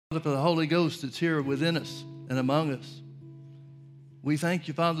For the Holy Ghost that's here within us and among us. We thank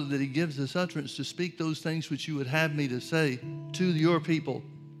you, Father, that he gives us utterance to speak those things which you would have me to say to your people.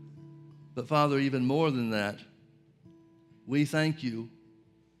 But Father, even more than that, we thank you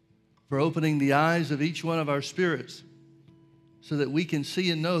for opening the eyes of each one of our spirits so that we can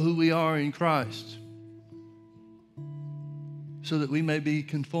see and know who we are in Christ, so that we may be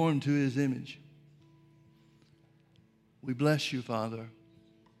conformed to his image. We bless you, Father.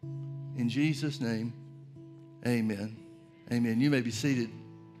 In Jesus' name, amen. Amen. You may be seated.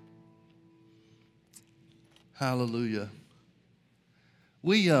 Hallelujah.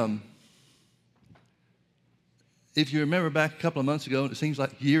 If you remember back a couple of months ago, and it seems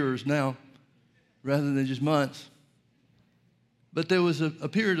like years now, rather than just months, but there was a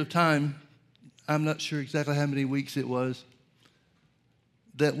period of time, I'm not sure exactly how many weeks it was,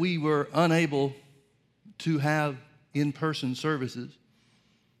 that we were unable to have in-person services.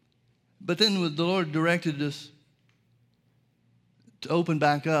 But then the Lord directed us to open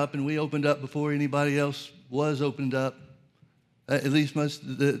back up, and we opened up before anybody else was opened up, at least most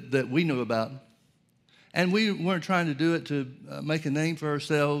that we knew about. And we weren't trying to do it to make a name for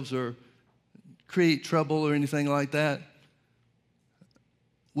ourselves or create trouble or anything like that.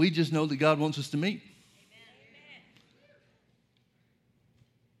 We just know that God wants us to meet. Amen.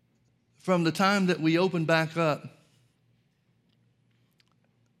 From the time that we opened back up,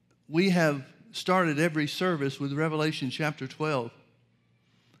 we have started every service with Revelation chapter 12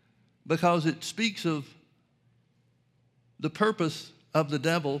 because it speaks of the purpose of the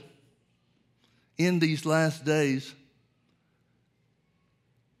devil in these last days.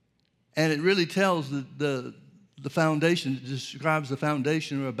 And it really tells the foundation, it describes the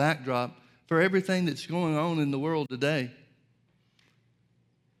foundation or a backdrop for everything that's going on in the world today.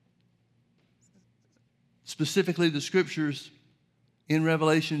 Specifically, the scriptures in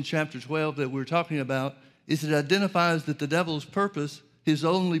Revelation chapter 12 that we're talking about is it identifies that the devil's purpose, his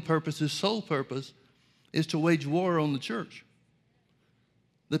only purpose, his sole purpose, is to wage war on the church,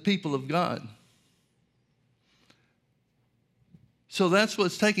 the people of God. So that's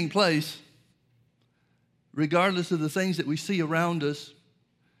what's taking place, regardless of the things that we see around us,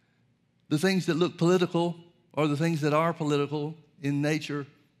 the things that look political or the things that are political in nature,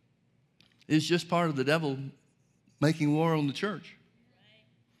 is just part of the devil making war on the church.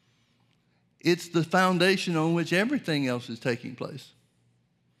 It's the foundation on which everything else is taking place.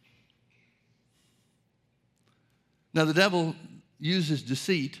 Now, the devil uses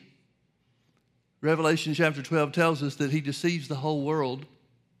deceit. Revelation chapter 12 tells us that he deceives the whole world.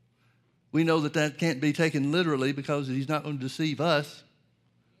 We know that that can't be taken literally because he's not going to deceive us.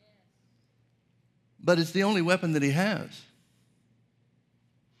 But it's the only weapon that he has.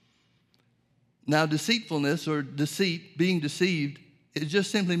 Now, deceitfulness or deceit, being deceived, it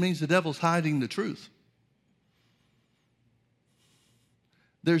just simply means the devil's hiding the truth.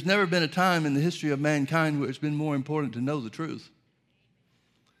 There's never been a time in the history of mankind where it's been more important to know the truth.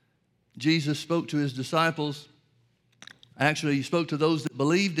 Jesus spoke to his disciples. Actually, he spoke to those that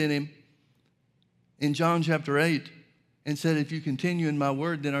believed in him in John chapter 8 and said, if you continue in my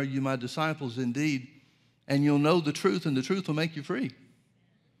word, then are you my disciples indeed, and you'll know the truth, and the truth will make you free.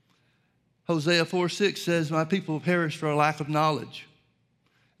 Hosea 4:6 says, my people perish for a lack of knowledge.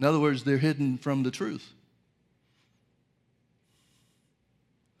 In other words, they're hidden from the truth.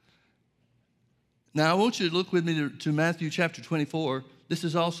 Now, I want you to look with me to Matthew chapter 24. This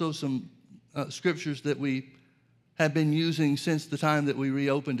is also some scriptures that we have been using since the time that we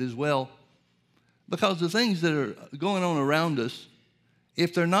reopened as well. Because the things that are going on around us,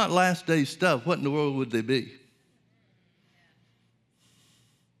 if they're not last day stuff, what in the world would they be?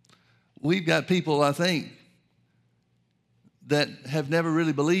 We've got people, I think, that have never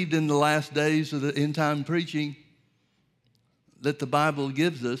really believed in the last days or the end time preaching that the Bible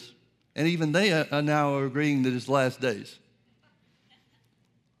gives us. And even they are now agreeing that it's last days.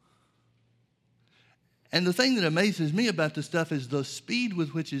 And the thing that amazes me about this stuff is the speed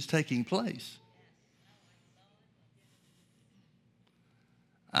with which it's taking place.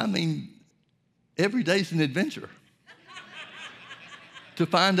 I mean, every day's an adventure to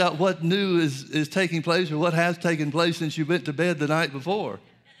find out what new is taking place or what has taken place since you went to bed the night before.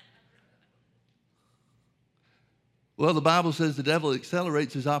 Well, the Bible says the devil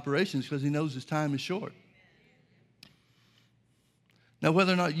accelerates his operations because he knows his time is short. Now,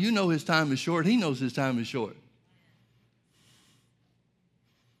 whether or not you know his time is short, he knows his time is short.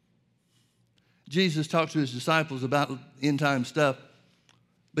 Jesus talked to his disciples about end-time stuff.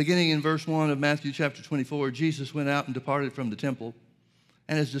 Beginning in verse 1 of Matthew chapter 24, Jesus went out and departed from the temple,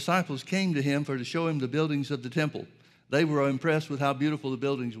 and his disciples came to him to show him the buildings of the temple. They were impressed with how beautiful the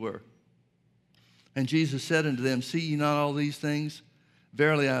buildings were. And Jesus said unto them, See ye not all these things?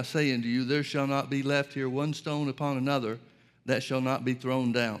 Verily I say unto you, there shall not be left here one stone upon another that shall not be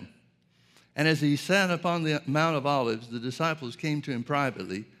thrown down. And as he sat upon the Mount of Olives, the disciples came to him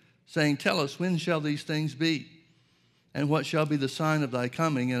privately, saying, Tell us, when shall these things be? And what shall be the sign of thy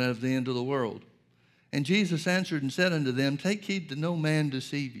coming and of the end of the world? And Jesus answered and said unto them, Take heed that no man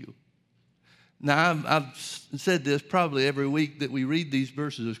deceive you. Now, I've said this probably every week that we read these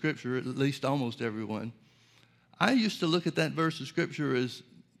verses of Scripture, at least almost everyone. I used to look at that verse of Scripture as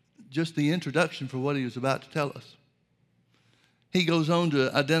just the introduction for what he was about to tell us. He goes on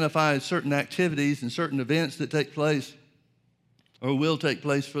to identify certain activities and certain events that take place or will take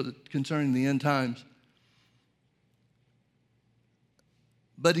place concerning the end times.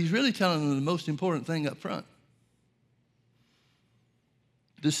 But he's really telling them the most important thing up front.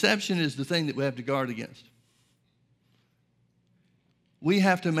 Deception is the thing that we have to guard against. We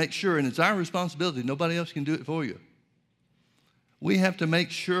have to make sure, and it's our responsibility, nobody else can do it for you. We have to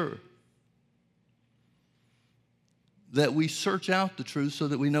make sure that we search out the truth so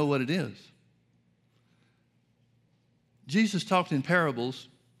that we know what it is. Jesus talked in parables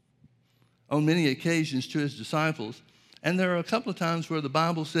on many occasions to his disciples, and there are a couple of times where the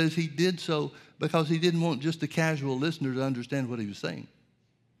Bible says he did so because he didn't want just a casual listener to understand what he was saying.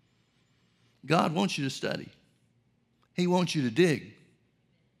 God wants you to study. He wants you to dig.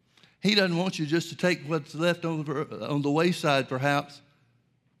 He doesn't want you just to take what's left over on the wayside, perhaps,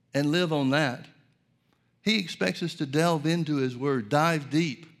 and live on that. He expects us to delve into his word, dive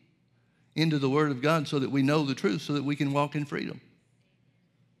deep into the word of God so that we know the truth, so that we can walk in freedom.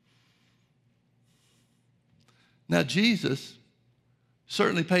 Now, Jesus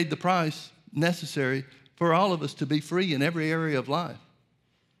certainly paid the price necessary for all of us to be free in every area of life.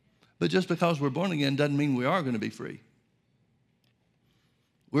 But just because we're born again doesn't mean we are going to be free.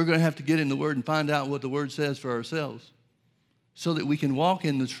 We're going to have to get in the Word and find out what the Word says for ourselves so that we can walk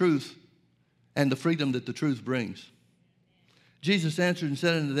in the truth and the freedom that the truth brings. Jesus answered and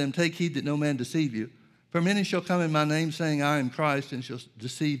said unto them, Take heed that no man deceive you. For many shall come in my name, saying, I am Christ, and shall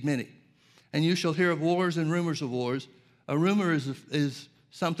deceive many. And you shall hear of wars and rumors of wars. A rumor is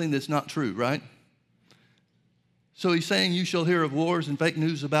something that's not true, right? So he's saying you shall hear of wars and fake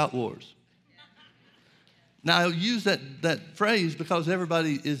news about wars. Now, I use that phrase because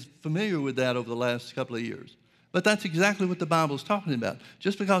everybody is familiar with that over the last couple of years. But that's exactly what the Bible's talking about.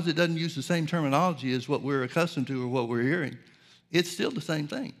 Just because it doesn't use the same terminology as what we're accustomed to or what we're hearing, it's still the same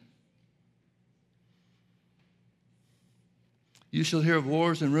thing. You shall hear of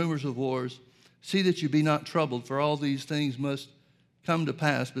wars and rumors of wars. See that you be not troubled, for all these things must come to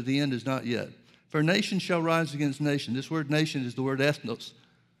pass, but the end is not yet. For nation shall rise against nation. This word nation is the word ethnos.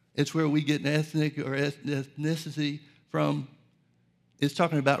 It's where we get an ethnic or ethnicity from. It's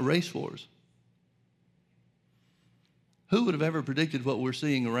talking about race wars. Who would have ever predicted what we're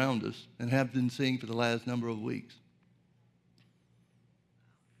seeing around us and have been seeing for the last number of weeks?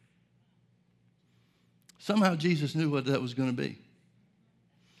 Somehow Jesus knew what that was going to be.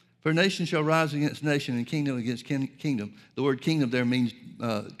 For nation shall rise against nation and kingdom against kingdom. The word kingdom there means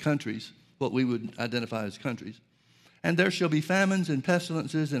countries, what we would identify as countries. And there shall be famines and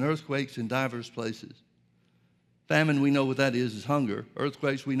pestilences and earthquakes in divers places. Famine, we know what that is hunger.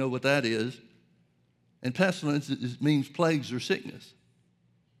 Earthquakes, we know what that is. And pestilence means plagues or sickness.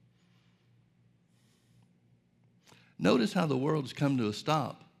 Notice how the world's come to a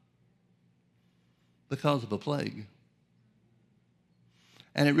stop because of a plague.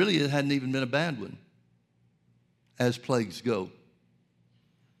 And it really hadn't even been a bad one, as plagues go.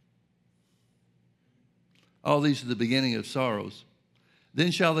 All these are the beginning of sorrows. Then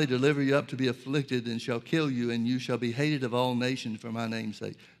shall they deliver you up to be afflicted, and shall kill you, and you shall be hated of all nations for my name's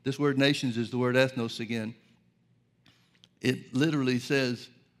sake. This word nations is the word ethnos again. It literally says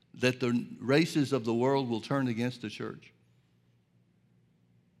that the races of the world will turn against the church.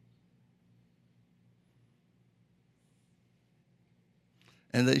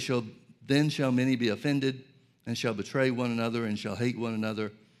 And then shall many be offended, and shall betray one another, and shall hate one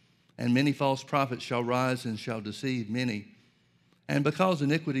another. And many false prophets shall rise and shall deceive many. And because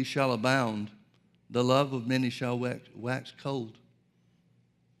iniquity shall abound, the love of many shall wax cold.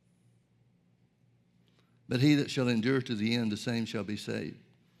 But he that shall endure to the end, the same shall be saved.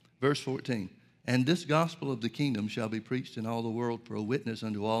 Verse 14, and this gospel of the kingdom shall be preached in all the world for a witness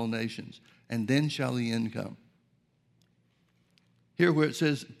unto all nations, and then shall the end come. Here where it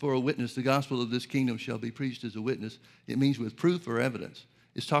says for a witness, the gospel of this kingdom shall be preached as a witness, it means with proof or evidence.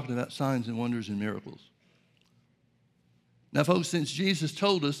 It's talking about signs and wonders and miracles. Now, folks, since Jesus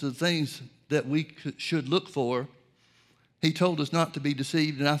told us the things that we should look for He told us not to be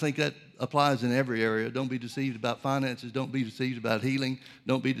deceived, and I think that applies in every area. Don't be deceived about finances. Don't be deceived about healing.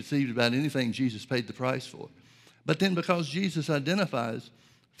 Don't be deceived about anything Jesus paid the price for. But then because Jesus identifies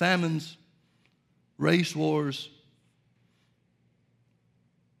famines, race wars,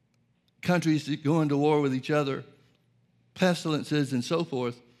 countries that go into war with each other, pestilences, and so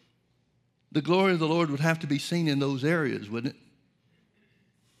forth, the glory of the Lord would have to be seen in those areas, wouldn't it?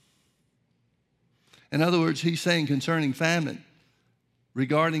 In other words, he's saying concerning famine,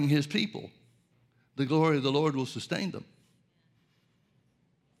 regarding his people, the glory of the Lord will sustain them.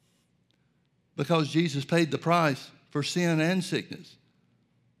 Because Jesus paid the price for sin and sickness,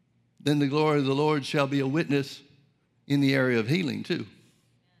 then the glory of the Lord shall be a witness in the area of healing too.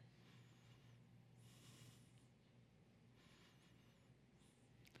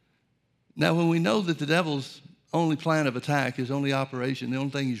 Now, when we know that the devil's only plan of attack, his only operation, the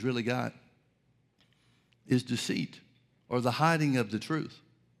only thing he's really got is deceit or the hiding of the truth,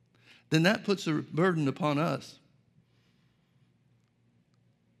 then that puts a burden upon us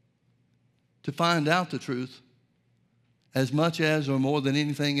to find out the truth as much as or more than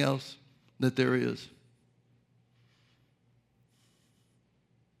anything else that there is.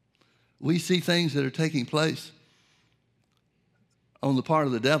 We see things that are taking place on the part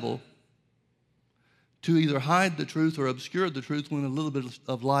of the devil to either hide the truth or obscure the truth when a little bit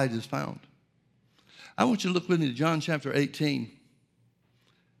of light is found. I want you to look with me to John chapter 18.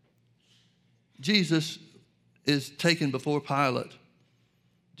 Jesus is taken before Pilate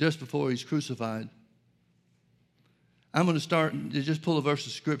just before he's crucified. I'm going to start to just pull a verse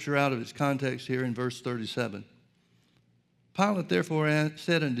of scripture out of its context here in verse 37. Pilate therefore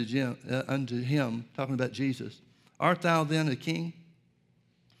said unto him, talking about Jesus, Art thou then a king?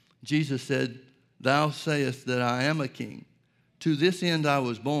 Jesus said, Thou sayest that I am a king. To this end I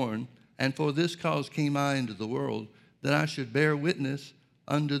was born, and for this cause came I into the world, that I should bear witness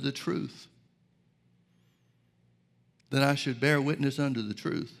unto the truth. That I should bear witness unto the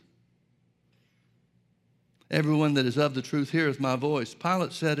truth. Everyone that is of the truth heareth my voice.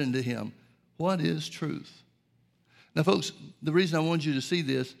 Pilate said unto him, What is truth? Now, folks, the reason I want you to see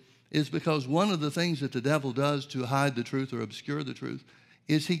this is because one of the things that the devil does to hide the truth or obscure the truth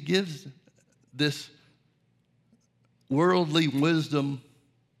is he gives this worldly wisdom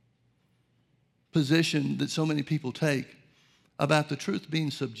position that so many people take about the truth being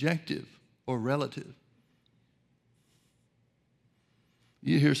subjective or relative.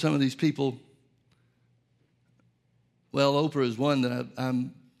 You hear some of these people, well, Oprah is one that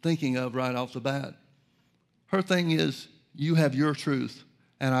I'm thinking of right off the bat. Her thing is, you have your truth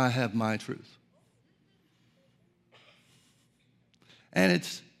and I have my truth. And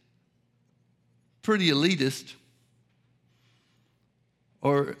it's pretty elitist,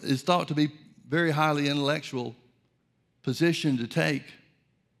 or is thought to be very highly intellectual position to take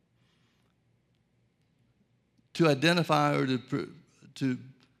to identify or to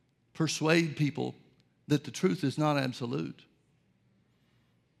persuade people that the truth is not absolute.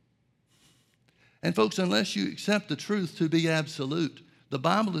 And folks, unless you accept the truth to be absolute, the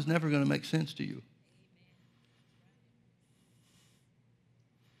Bible is never going to make sense to you.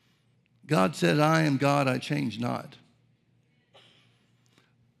 God said, I am God, I change not.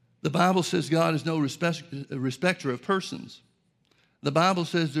 The Bible says God is no respecter of persons. The Bible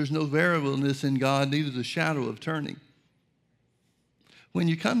says there's no variableness in God, neither the shadow of turning. When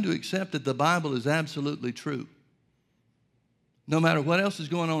you come to accept that the Bible is absolutely true, no matter what else is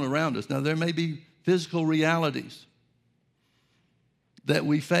going on around us, now there may be physical realities that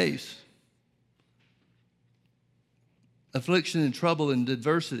we face, affliction and trouble and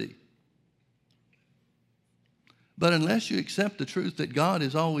adversity. But unless you accept the truth that God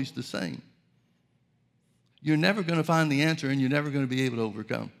is always the same, you're never going to find the answer and you're never going to be able to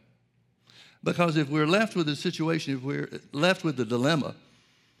overcome. Because if we're left with a situation, if we're left with the dilemma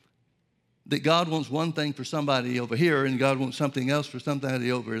that God wants one thing for somebody over here and God wants something else for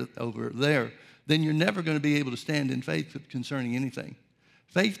somebody over there, then you're never going to be able to stand in faith concerning anything.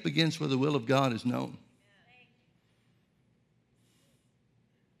 Faith begins where the will of God is known.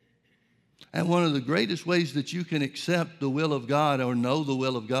 And one of the greatest ways that you can accept the will of God or know the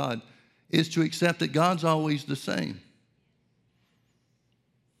will of God is to accept that God's always the same.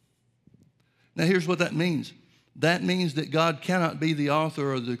 Now, here's what that means. That means that God cannot be the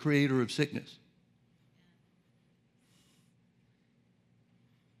author or the creator of sickness.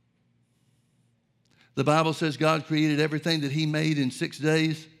 The Bible says God created everything that he made in 6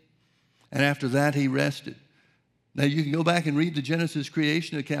 days, and after that he rested. Now, you can go back and read the Genesis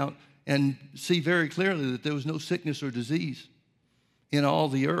creation account and see very clearly that there was no sickness or disease in all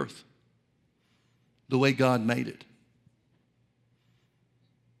the earth the way God made it.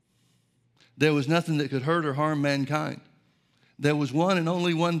 There was nothing that could hurt or harm mankind. There was one and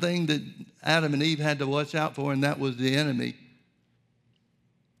only one thing that Adam and Eve had to watch out for, and that was the enemy.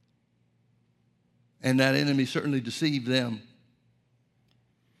 And that enemy certainly deceived them.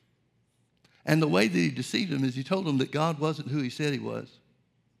 And the way that he deceived them is he told them that God wasn't who he said he was.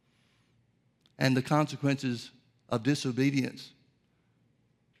 And the consequences of disobedience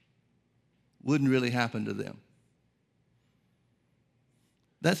wouldn't really happen to them.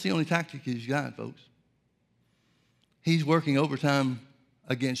 That's the only tactic he's got, folks. He's working overtime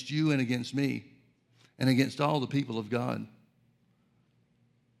against you and against me and against all the people of God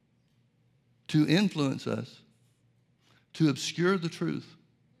to influence us, to obscure the truth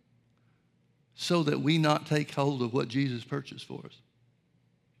so that we not take hold of what Jesus purchased for us.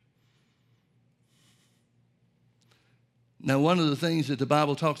 Now, one of the things that the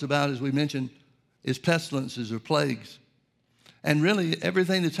Bible talks about, as we mentioned, is pestilences or plagues. And really,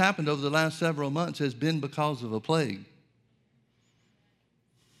 everything that's happened over the last several months has been because of a plague.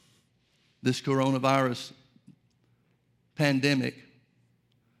 This coronavirus pandemic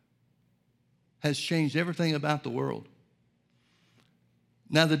has changed everything about the world.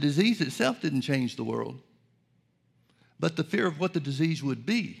 Now, the disease itself didn't change the world, but the fear of what the disease would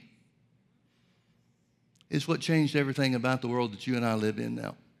be is what changed everything about the world that you and I live in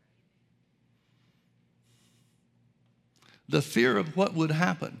now. The fear of what would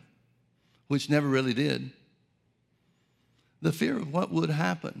happen, which never really did, the fear of what would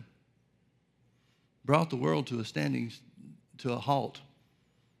happen brought the world to a halt.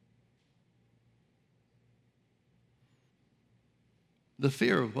 The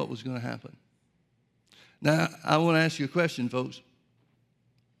fear of what was going to happen. Now, I want to ask you a question, folks.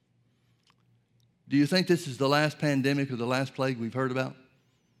 Do you think this is the last pandemic or the last plague we've heard about?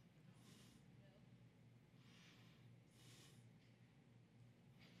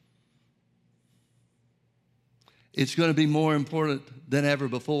 It's going to be more important than ever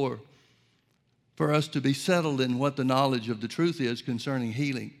before for us to be settled in what the knowledge of the truth is concerning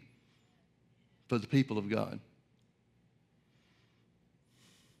healing for the people of God.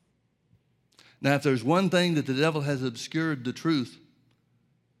 Now, if there's one thing that the devil has obscured the truth,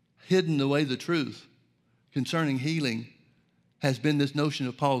 hidden away the truth concerning healing, has been this notion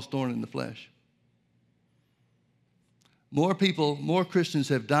of Paul's thorn in the flesh. More Christians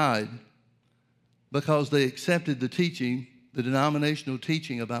have died because they accepted the teaching, the denominational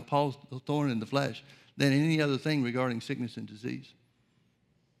teaching about Paul's thorn in the flesh, than any other thing regarding sickness and disease.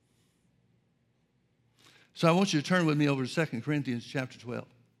 So I want you to turn with me over to 2 Corinthians chapter 12.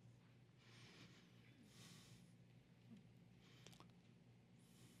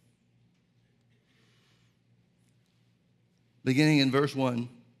 Beginning in verse 1,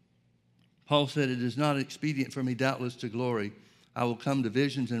 Paul said, "It is not expedient for me doubtless to glory. I will come to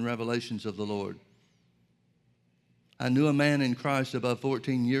visions and revelations of the Lord. I knew a man in Christ above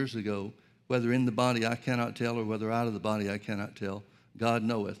 14 years ago, whether in the body I cannot tell, or whether out of the body I cannot tell. God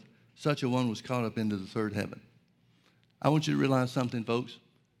knoweth. Such a one was caught up into the third heaven." I want you to realize something, folks.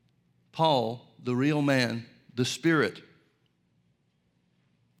 Paul, the real man, the spirit,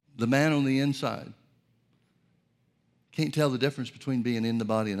 the man on the inside, can't tell the difference between being in the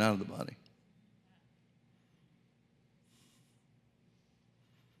body and out of the body.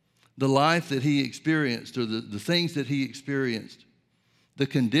 The life that he experienced, or the things that he experienced, the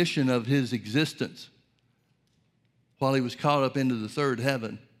condition of his existence while he was caught up into the third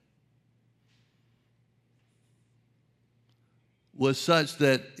heaven, was such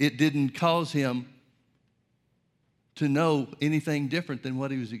that it didn't cause him to know anything different than what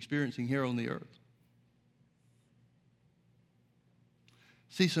he was experiencing here on the earth.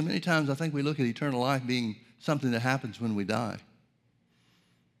 See, so many times I think we look at eternal life being something that happens when we die.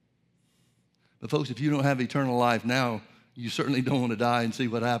 But folks, if you don't have eternal life now, you certainly don't want to die and see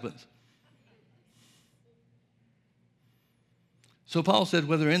what happens. So Paul said,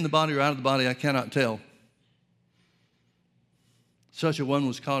 whether in the body or out of the body, I cannot tell. Such a one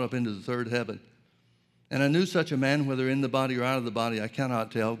was caught up into the third heaven. And I knew such a man, whether in the body or out of the body, I cannot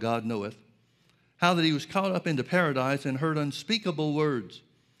tell, God knoweth. How that he was caught up into paradise and heard unspeakable words,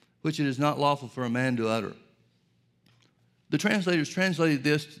 which it is not lawful for a man to utter. The translators translated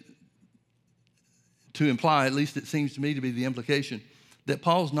this to imply, at least it seems to me to be the implication, that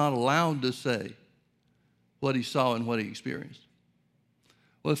Paul's not allowed to say what he saw and what he experienced.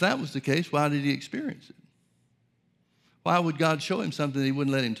 Well, if that was the case, why did he experience it? Why would God show him something that he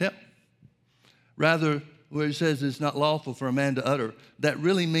wouldn't let him tell? Rather, where it says it's not lawful for a man to utter, that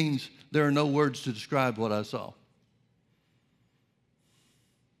really means there are no words to describe what I saw.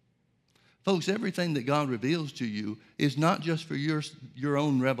 Folks, everything that God reveals to you is not just for your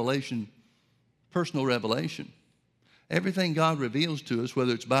own revelation personal revelation. Everything God reveals to us,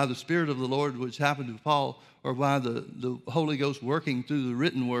 whether it's by the Spirit of the Lord, which happened to Paul, or by the Holy Ghost working through the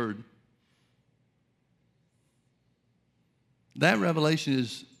written word, that revelation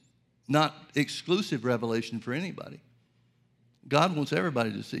is not exclusive revelation for anybody. God wants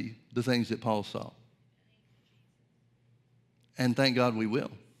everybody to see the things that Paul saw. And thank God we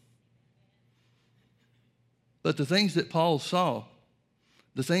will. But the things that Paul saw,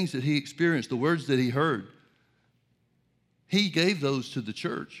 the things that he experienced, the words that he heard, he gave those to the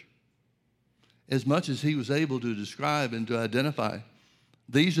church as much as he was able to describe and to identify.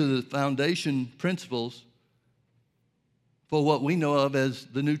 These are the foundation principles for what we know of as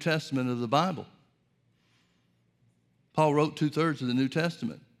the New Testament of the Bible. Paul wrote 2/3 of the New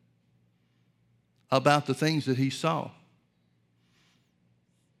Testament about the things that he saw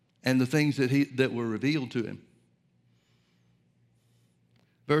and the things that were revealed to him.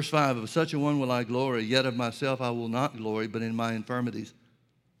 Verse 5, of such a one will I glory, yet of myself I will not glory, but in my infirmities.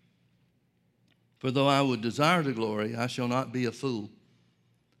 For though I would desire to glory, I shall not be a fool.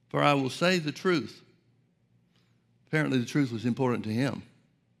 For I will say the truth. Apparently the truth was important to him.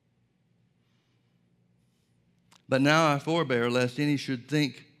 But now I forbear, lest any should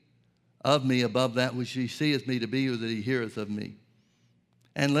think of me above that which he seeth me to be, or that he heareth of me.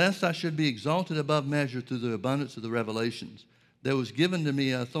 And lest I should be exalted above measure through the abundance of the revelations. There was given to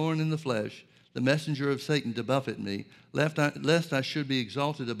me a thorn in the flesh, the messenger of Satan to buffet me, lest I should be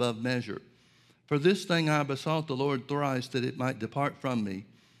exalted above measure. For this thing I besought the Lord thrice, that it might depart from me.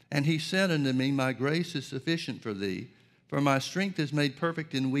 And he said unto me, my grace is sufficient for thee, for my strength is made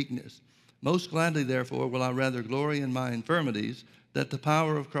perfect in weakness. Most gladly, therefore, will I rather glory in my infirmities, that the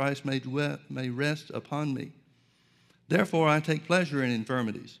power of Christ may rest upon me. Therefore I take pleasure in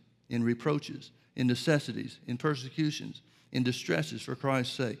infirmities, in reproaches, in necessities, in persecutions, in distresses for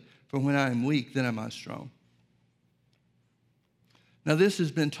Christ's sake. For when I am weak, then am I strong. Now this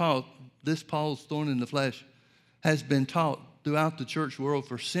has been taught, this Paul's thorn in the flesh has been taught throughout the church world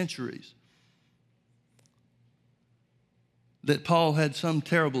for centuries. That Paul had some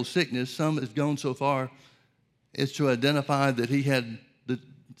terrible sickness. Some have gone so far as to identify that he had, the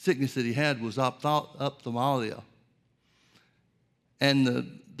sickness that he had was ophthalmia. And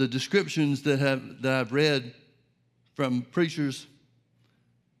the descriptions that I've read from preachers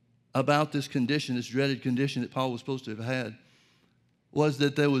about this condition, this dreaded condition that Paul was supposed to have had, was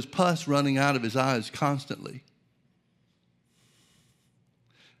that there was pus running out of his eyes constantly.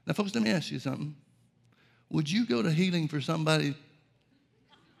 Now, folks, let me ask you something. Would you go to healing for somebody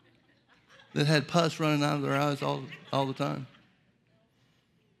that had pus running out of their eyes all the time?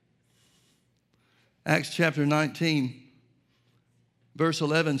 Acts chapter 19, verse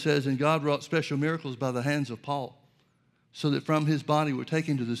 11 says, and God wrought special miracles by the hands of Paul, so that from his body were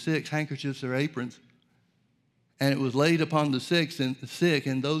taken to the sick handkerchiefs or aprons, and it was laid upon the sick,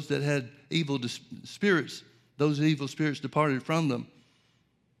 and those that had evil spirits, those evil spirits departed from them,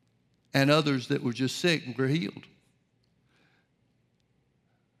 and others that were just sick were healed.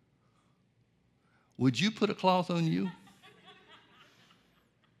 Would you put a cloth on you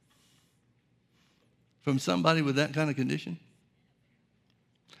from somebody with that kind of condition?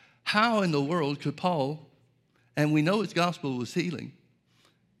 How in the world could Paul, and we know his gospel was healing.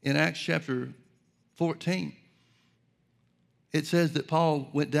 In Acts chapter 14, it says that Paul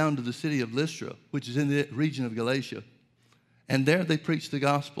went down to the city of Lystra, which is in the region of Galatia, and there they preached the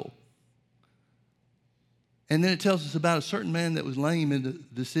gospel. And then it tells us about a certain man that was lame in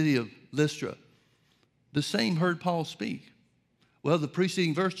the city of Lystra. The same heard Paul speak. Well, the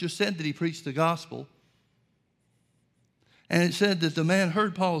preceding verse just said that he preached the gospel. And it said that the man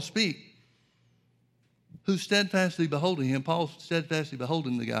heard Paul speak, who steadfastly beholding him, Paul steadfastly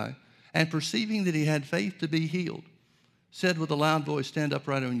beholding the guy, and perceiving that he had faith to be healed, said with a loud voice, stand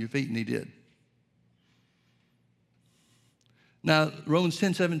upright on your feet, and he did. Now, Romans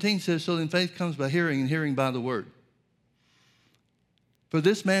 10:17 says, so then faith comes by hearing, and hearing by the word. For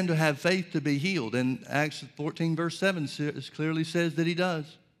this man to have faith to be healed, and Acts 14 verse 7 clearly says that he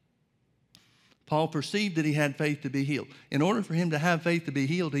does. Paul perceived that he had faith to be healed. In order for him to have faith to be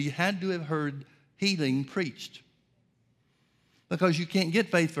healed, he had to have heard healing preached. Because you can't get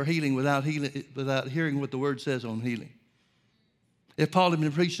faith for healing without hearing what the word says on healing. If Paul had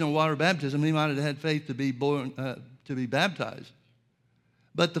been preaching on water baptism, he might have had faith to be baptized.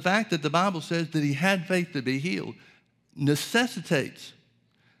 But the fact that the Bible says that he had faith to be healed necessitates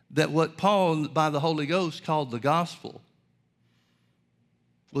that what Paul, by the Holy Ghost, called the gospel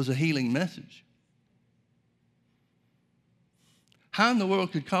was a healing message. How in the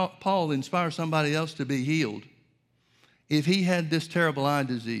world could Paul inspire somebody else to be healed if he had this terrible eye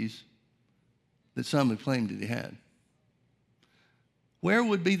disease that some have claimed that he had. Where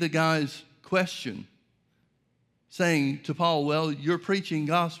would be the guy's question saying to Paul, well, you're preaching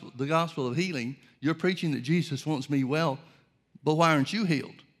the gospel of healing. You're preaching that Jesus wants me well, but why aren't you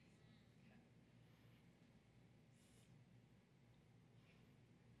healed?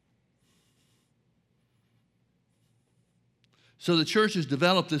 So the church has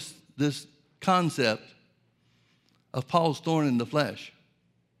developed this concept of Paul's thorn in the flesh.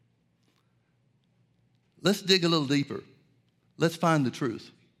 Let's dig a little deeper. Let's find the truth.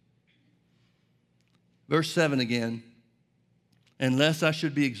 Verse 7 again. Unless I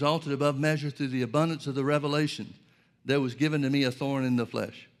should be exalted above measure through the abundance of the revelation, there was given to me a thorn in the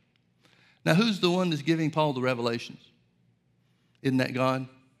flesh. Now, who's the one that's giving Paul the revelations? Isn't that God?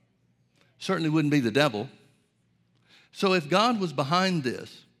 Certainly wouldn't be the devil. So if God was behind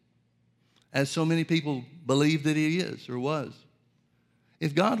this, as so many people believe that he is or was,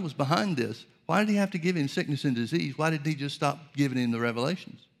 if God was behind this, why did he have to give him sickness and disease? Why didn't he just stop giving him the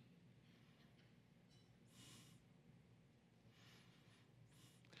revelations?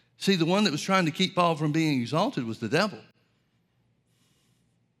 See, the one that was trying to keep Paul from being exalted was the devil.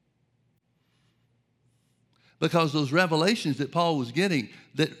 Because those revelations that Paul was getting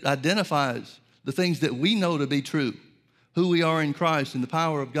that identifies the things that we know to be true, who we are in Christ and the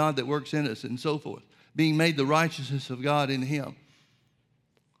power of God that works in us and so forth, being made the righteousness of God in him.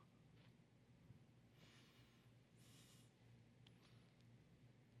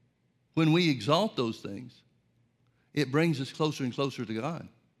 When we exalt those things, it brings us closer and closer to God.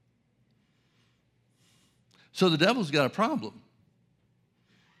 So the devil's got a problem.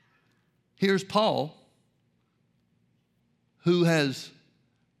 Here's Paul, who has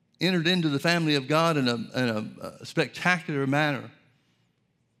entered into the family of God in a spectacular manner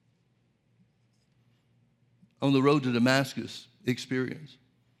on the road to Damascus experience.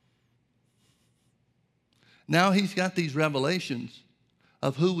 Now he's got these revelations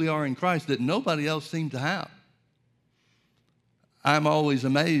of who we are in Christ that nobody else seemed to have. I'm always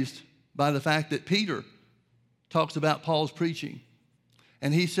amazed by the fact that Peter talks about Paul's preaching.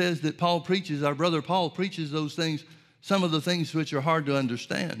 And he says that Paul preaches, our brother Paul preaches those things, some of the things which are hard to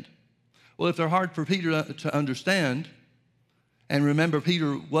understand. Well, if they're hard for Peter to understand, and remember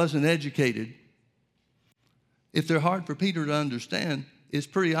Peter wasn't educated, if they're hard for Peter to understand, it's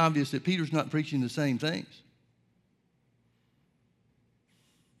pretty obvious that Peter's not preaching the same things.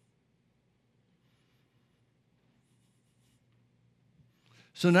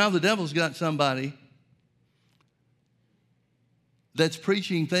 So now the devil's got somebody that's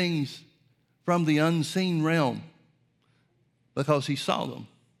preaching things from the unseen realm because he saw them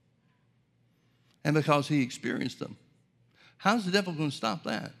and because he experienced them. How's the devil going to stop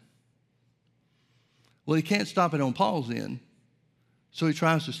that? Well, he can't stop it on Paul's end, so he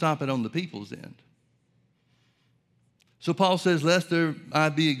tries to stop it on the people's end. So Paul says, lest I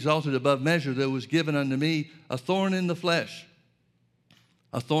be exalted above measure, there was given unto me a thorn in the flesh.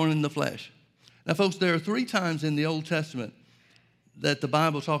 A thorn in the flesh. Now, folks, there are 3 times in the Old Testament that the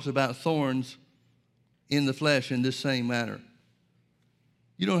Bible talks about thorns in the flesh in this same manner.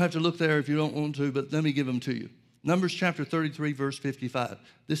 You don't have to look there if you don't want to, but let me give them to you. Numbers chapter 33, verse 55.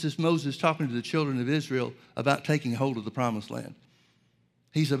 This is Moses talking to the children of Israel about taking hold of the promised land.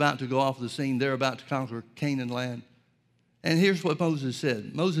 He's about to go off the scene. They're about to conquer Canaan land. And here's what Moses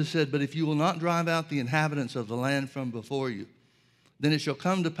said. Moses said, but if you will not drive out the inhabitants of the land from before you, then it shall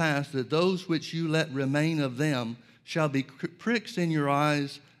come to pass that those which you let remain of them shall be pricks in your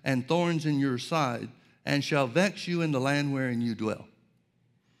eyes and thorns in your side, and shall vex you in the land wherein you dwell.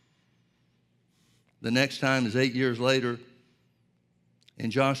 The next time is 8 years later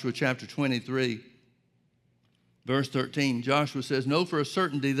in Joshua chapter 23, verse 13. Joshua says, know for a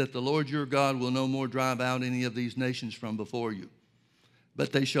certainty that the Lord your God will no more drive out any of these nations from before you,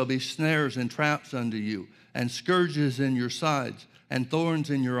 but they shall be snares and traps unto you, and scourges in your sides, and thorns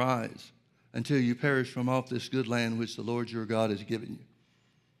in your eyes, until you perish from off this good land which the Lord your God has given you.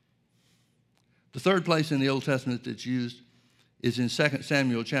 The third place in the Old Testament that's used is in 2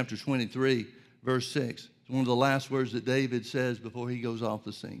 Samuel chapter 23, verse 6. It's one of the last words that David says before he goes off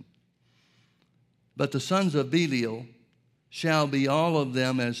the scene. But the sons of Belial shall be all of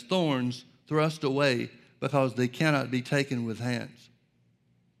them as thorns thrust away, because they cannot be taken with hands.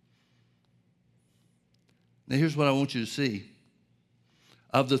 Now here's what I want you to see.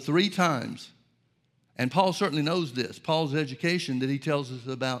 Of the 3 times, and Paul certainly knows this, Paul's education that he tells us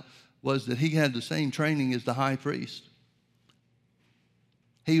about was that he had the same training as the high priest.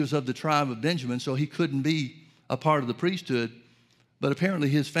 He was of the tribe of Benjamin, so he couldn't be a part of the priesthood, but apparently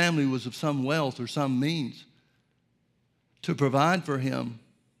his family was of some wealth or some means to provide for him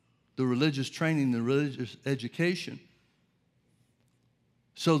the religious training, the religious education,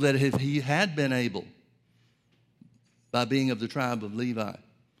 so that if he had been able, by being of the tribe of Levi,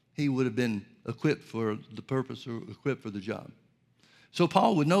 he would have been equipped for the purpose or equipped for the job. So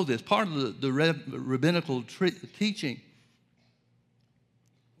Paul would know this. Part of the rabbinical teaching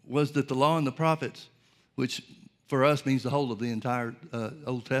was that the law and the prophets, which for us means the whole of the entire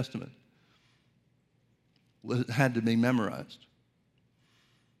Old Testament, had to be memorized.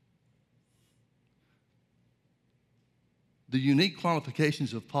 The unique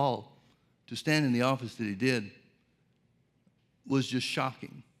qualifications of Paul to stand in the office that he did was just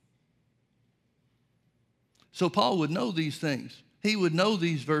shocking. So Paul would know these things. He would know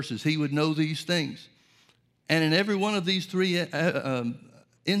these verses. He would know these things. And in every one of these three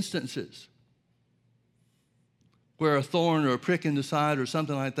instances where a thorn or a prick in the side or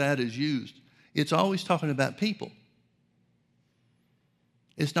something like that is used, it's always talking about people.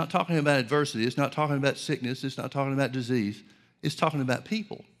 It's not talking about adversity. It's not talking about sickness. It's not talking about disease. It's talking about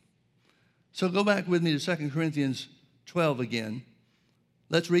people. So go back with me to 2 Corinthians 12 again.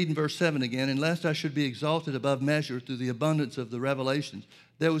 Let's read in verse 7 again. "And lest I should be exalted above measure through the abundance of the revelations,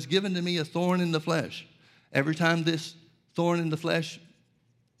 there was given to me a thorn in the flesh." Every time this thorn in the flesh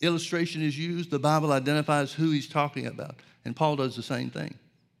illustration is used, the Bible identifies who he's talking about. And Paul does the same thing.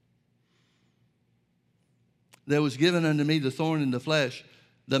 "There was given unto me the thorn in the flesh,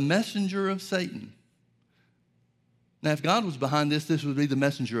 the messenger of Satan." Now, if God was behind this, this would be the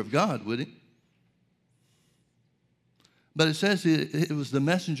messenger of God, would it? But it says it was the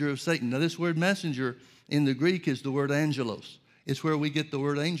messenger of Satan. Now, this word messenger in the Greek is the word angelos. It's where we get the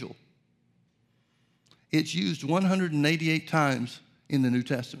word angel. It's used 188 times in the New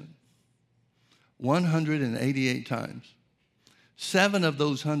Testament. 188 times. 7 of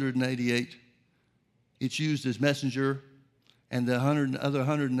those 188, it's used as messenger, and the other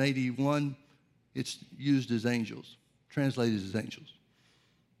 181, it's used as angels, translated as angels.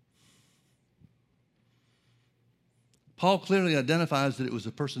 Paul clearly identifies that it was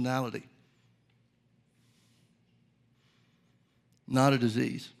a personality, not a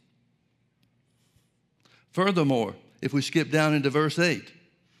disease. Furthermore, if we skip down into verse 8,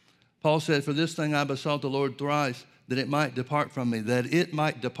 Paul said, "For this thing I besought the Lord thrice, that it might depart from me, that it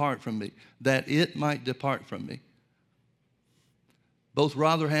might depart from me, that it might depart from me." Both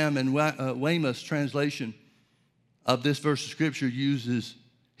Rotherham and Weymouth's translation of this verse of Scripture uses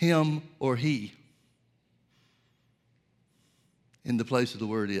him or he in the place of the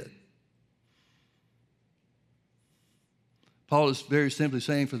word it. Paul is very simply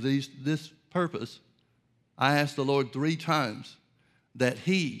saying, for this purpose, I asked the Lord 3 times that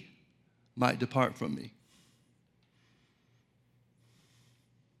he might depart from me.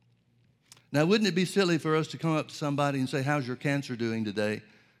 Now, wouldn't it be silly for us to come up to somebody and say, "How's your cancer doing today?"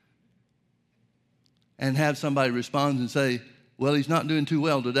 And have somebody respond and say, "Well, he's not doing too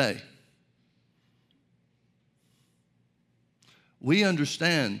well today." We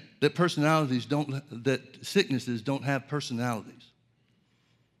understand that that sicknesses don't have personalities.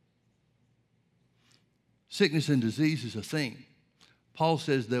 Sickness and disease is a thing. Paul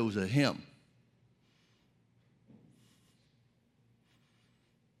says there was a him.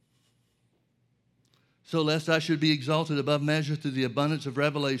 "So lest I should be exalted above measure through the abundance of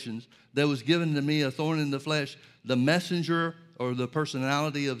revelations, there was given to me a thorn in the flesh, the messenger or the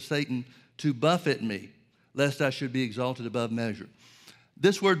personality of Satan, to buffet me, lest I should be exalted above measure."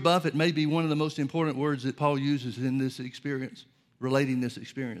 This word buffet may be one of the most important words that Paul uses in this experience, relating this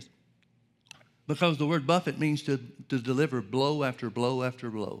experience. Because the word buffet means to deliver blow after blow after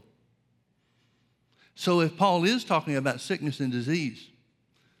blow. So if Paul is talking about sickness and disease,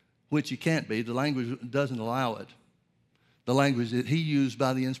 which he can't be, the language doesn't allow it, the language that he used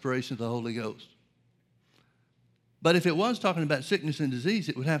by the inspiration of the Holy Ghost. But if it was talking about sickness and disease,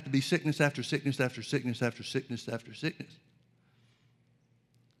 it would have to be sickness after sickness after sickness after sickness after sickness.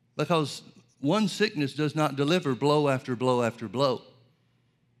 Because one sickness does not deliver blow after blow after blow.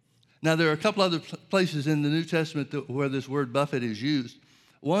 Now, there are a couple other places in the New Testament where this word buffet is used.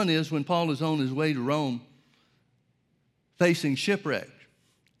 One is when Paul is on his way to Rome facing shipwreck.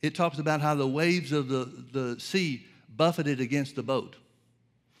 It talks about how the waves of the sea buffeted against the boat.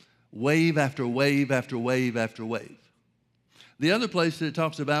 Wave after wave after wave after wave. The other place that it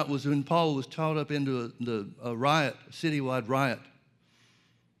talks about was when Paul was caught up into a riot, a citywide riot.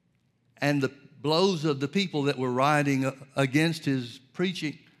 And the blows of the people that were rioting against his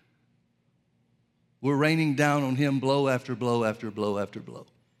preaching were raining down on him blow after blow after blow after blow.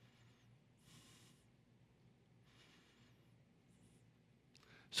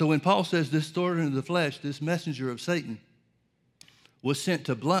 So when Paul says this thorn in the flesh, this messenger of Satan, was sent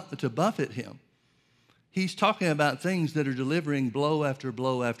to buffet him. He's talking about things that are delivering blow after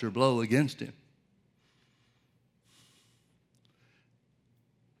blow after blow against him.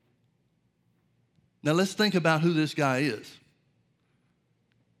 Now let's think about who this guy is.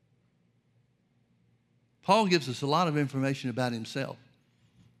 Paul gives us a lot of information about himself.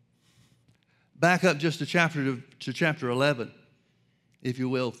 Back up just a chapter to chapter 11, if you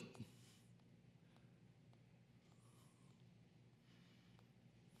will.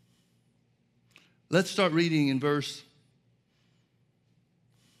 Let's start reading in verse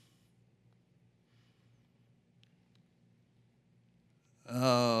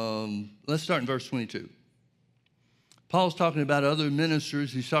let's start in verse 22. Paul's talking about other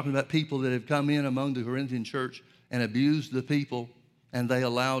ministers. He's talking about people that have come in among the Corinthian church and abused the people, and they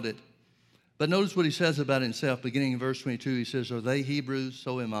allowed it. But notice what he says about himself, beginning in verse 22. He says, "Are they Hebrews?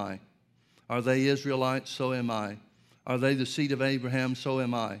 So am I. Are they Israelites? So am I. Are they the seed of Abraham? So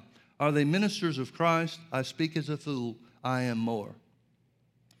am I. Are they ministers of Christ? I speak as a fool. I am more.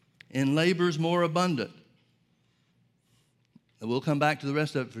 In labors more abundant." And we'll come back to the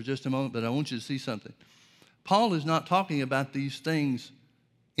rest of it for just a moment, but I want you to see something. Paul is not talking about these things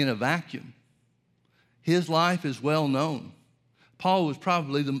in a vacuum. His life is well known. Paul was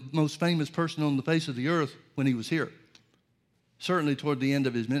probably the most famous person on the face of the earth when he was here. Certainly toward the end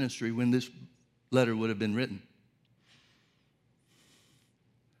of his ministry when this letter would have been written.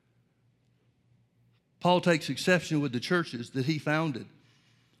 Paul takes exception with the churches that he founded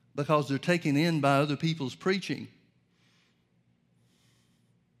because they're taken in by other people's preaching.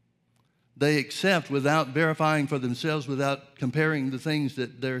 They accept without verifying for themselves, without comparing the things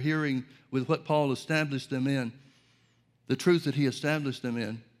that they're hearing with what Paul established them in, the truth that he established them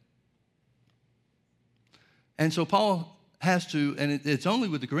in. And so Paul has to, and it's only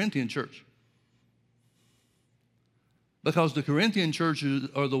with the Corinthian church, because the Corinthian churches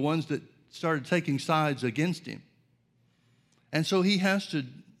are the ones that started taking sides against him. And so he has to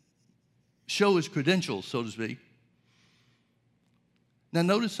show his credentials, so to speak. Now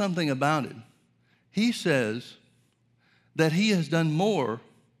notice something about it. He says that he has done more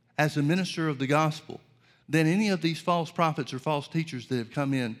as a minister of the gospel than any of these false prophets or false teachers that have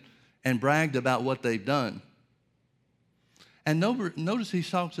come in and bragged about what they've done. And notice he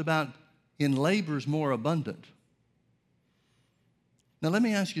talks about in labors more abundant. Now let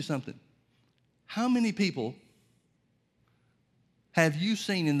me ask you something. How many people have you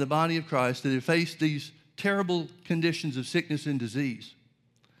seen in the body of Christ that have faced these terrible conditions of sickness and disease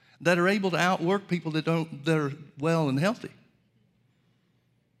that are able to outwork people that are well and healthy?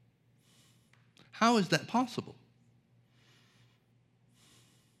 How is that possible?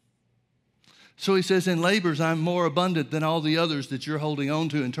 So he says, in labors, I'm more abundant than all the others that you're holding on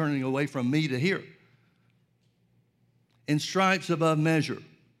to and turning away from me to hear. In stripes above measure.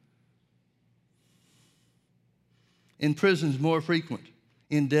 In prisons more frequent.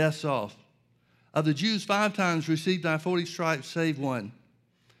 In deaths oft. Of the Jews 5 times received I 40 stripes, save one.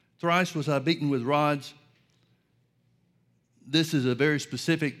 Thrice was I beaten with rods. This is a very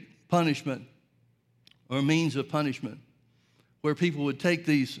specific punishment or means of punishment where people would take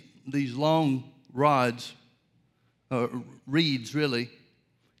these long rods, reeds really,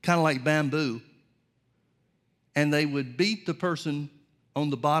 kind of like bamboo, and they would beat the person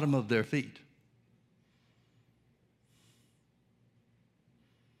on the bottom of their feet.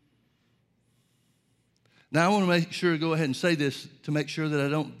 Now, I want to make sure to go ahead and say this to make sure that I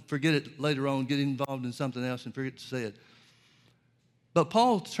don't forget it later on, get involved in something else and forget to say it. But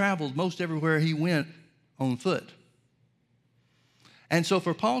Paul traveled most everywhere he went on foot. And so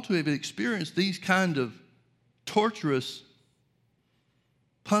for Paul to have experienced these kind of torturous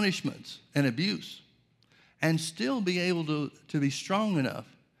punishments and abuse and still be able to be strong enough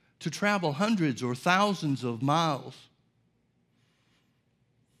to travel hundreds or thousands of miles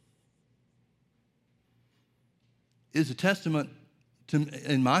is a testament to,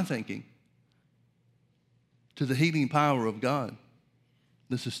 in my thinking, to the healing power of God,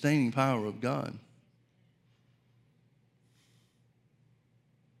 the sustaining power of God.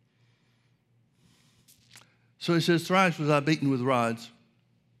 So he says, thrice was I beaten with rods.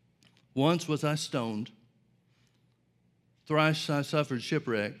 Once was I stoned. Thrice I suffered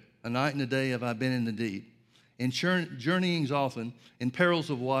shipwreck. A night and a day have I been in the deep. In journeyings often, in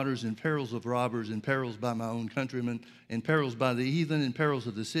perils of waters, in perils of robbers, in perils by my own countrymen, in perils by the heathen, in perils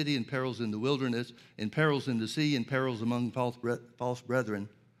of the city, in perils in the wilderness, in perils in the sea, in perils among false brethren,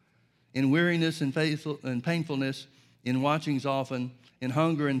 in weariness and painfulness, in watchings often, in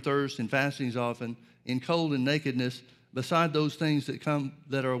hunger and thirst, in fastings often, in cold and nakedness, beside those things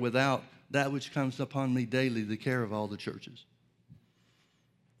that are without, that which comes upon me daily, the care of all the churches.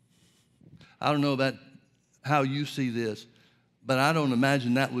 I don't know about how you see this, but I don't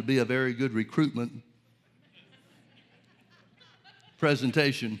imagine that would be a very good recruitment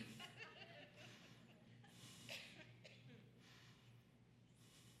presentation.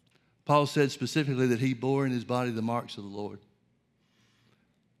 Paul said specifically that he bore in his body the marks of the Lord.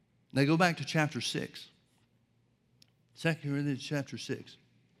 Now go back to chapter 6. 2 Corinthians chapter 6.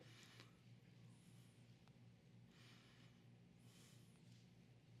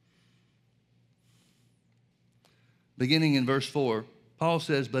 Beginning in verse 4, Paul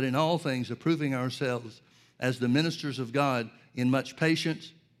says, "But in all things approving ourselves as the ministers of God in much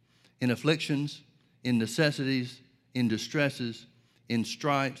patience, in afflictions, in necessities, in distresses, in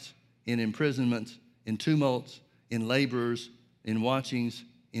stripes, in imprisonments, in tumults, in laborers, in watchings,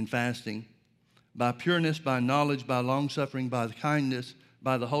 in fasting, by pureness, by knowledge, by longsuffering, by kindness,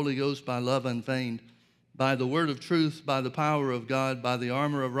 by the Holy Ghost, by love unfeigned, by the word of truth, by the power of God, by the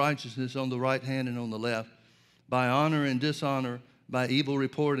armor of righteousness on the right hand and on the left, by honor and dishonor, by evil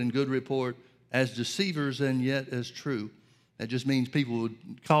report and good report, as deceivers and yet as true." That just means people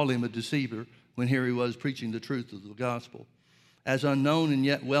would call him a deceiver when here he was preaching the truth of the gospel. "As unknown and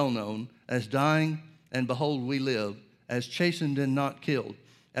yet well known, as dying and behold we live, as chastened and not killed,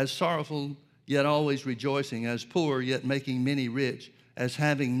 as sorrowful yet always rejoicing, as poor yet making many rich, as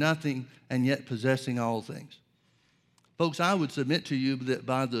having nothing and yet possessing all things." Folks, I would submit to you that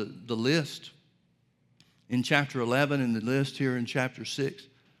by the list in chapter 11 and the list here in chapter 6,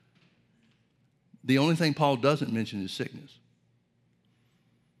 the only thing Paul doesn't mention is sickness.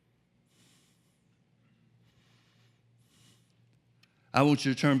 I want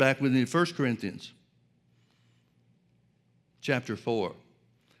you to turn back with me to 1 Corinthians chapter 4.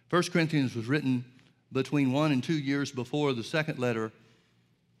 1 Corinthians was written between 1 and 2 years before the second letter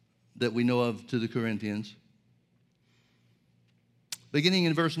that we know of to the Corinthians. Beginning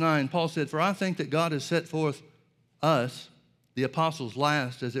in verse 9, Paul said, "For I think that God has set forth us, the apostles,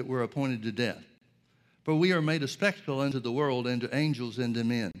 last, as it were, appointed to death. For we are made a spectacle unto the world, and to angels, and to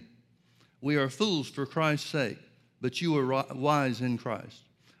men. We are fools for Christ's sake, but you are wise in Christ.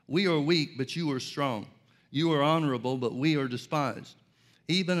 We are weak, but you are strong. You are honorable, but we are despised.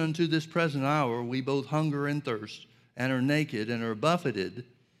 Even unto this present hour we both hunger and thirst, and are naked, and are buffeted,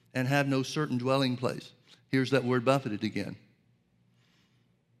 and have no certain dwelling place." Here's that word buffeted again.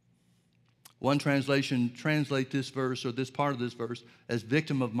 One translation translates this verse, or this part of this verse, as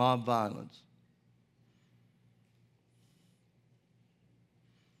victim of mob violence.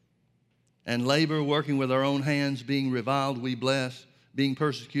 "And labor, working with our own hands, being reviled, we bless, being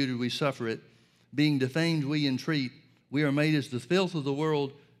persecuted, we suffer it, being defamed, we entreat. We are made as the filth of the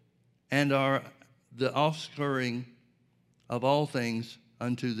world, and are the offscouring of all things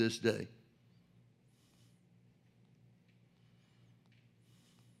unto this day."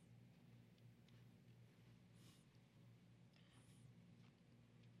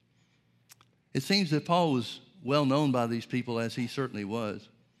 It seems that Paul was well known by these people, as he certainly was.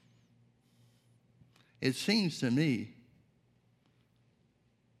 It seems to me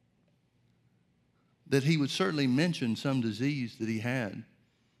that he would certainly mention some disease that he had,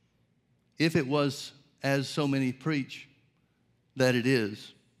 if it was, as so many preach that it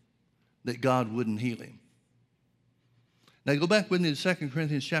is, that God wouldn't heal him. Now go back with me to 2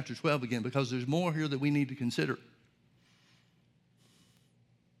 Corinthians chapter 12 again, because there's more here that we need to consider.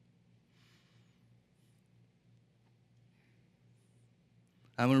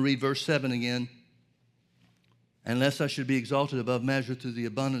 I'm going to read verse 7 again. "And lest I should be exalted above measure through the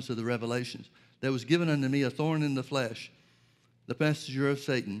abundance of the revelations, there was given unto me a thorn in the flesh, the messenger of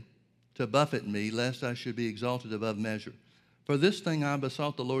Satan, to buffet me, lest I should be exalted above measure. For this thing I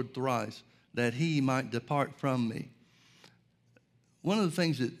besought the Lord thrice, that he might depart from me." One of the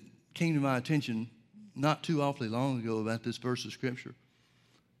things that came to my attention not too awfully long ago about this verse of Scripture,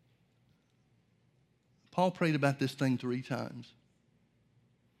 Paul prayed about this thing 3 times.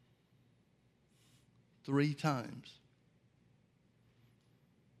 3 times.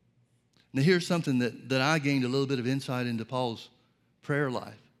 Now here's something that I gained a little bit of insight into Paul's prayer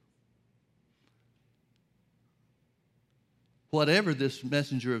life. Whatever this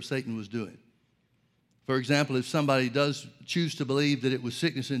messenger of Satan was doing. For example, if somebody does choose to believe that it was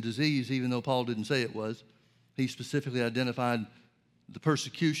sickness and disease, even though Paul didn't say it was, he specifically identified the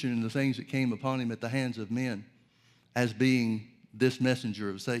persecution and the things that came upon him at the hands of men as being this messenger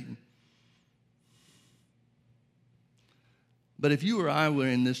of Satan. But if you or I were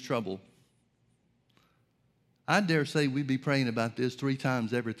in this trouble, I dare say we'd be praying about this 3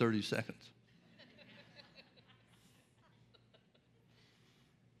 times every 30 seconds.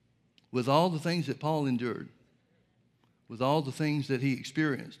 With all the things that Paul endured, with all the things that he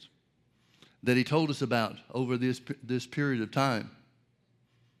experienced, that he told us about over this period of time.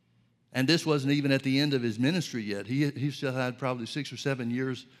 And this wasn't even at the end of his ministry yet. He still had probably 6 or 7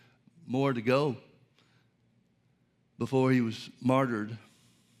 years more to go before he was martyred,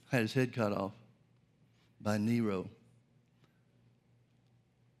 had his head cut off by Nero.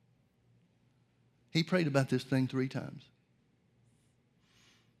 He prayed about this thing 3 times.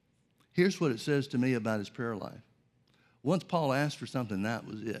 Here's what it says to me about his prayer life. Once Paul asked for something, that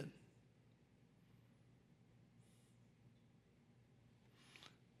was it.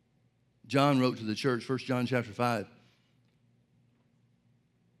 John wrote to the church, 1 John chapter 5.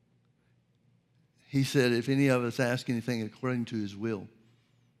 He said, if any of us ask anything according to his will,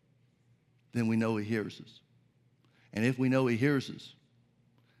 then we know he hears us. And if we know he hears us,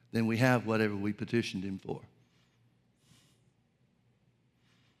 then we have whatever we petitioned him for.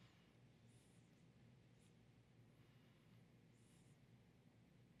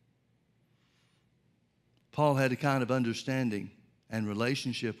 Paul had a kind of understanding and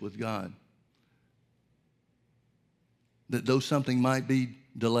relationship with God that though something might be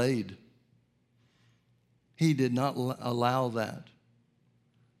delayed, he did not allow that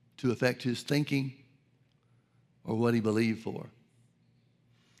to affect his thinking or what he believed for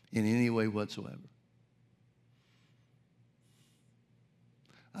in any way whatsoever.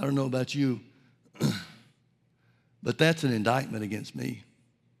 I don't know about you, but that's an indictment against me.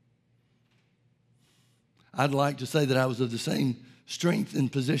 I'd like to say that I was of the same strength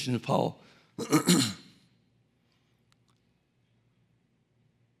and position of Paul.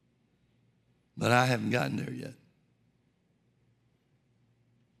 But I haven't gotten there yet.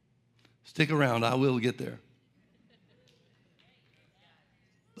 Stick around, I will get there.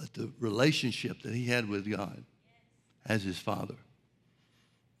 But the relationship that he had with God as his Father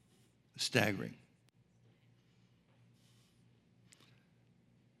is staggering.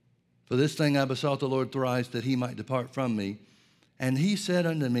 For this thing I besought the Lord thrice, that he might depart from me. And he said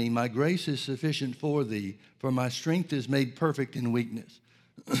unto me, my grace is sufficient for thee, for my strength is made perfect in weakness.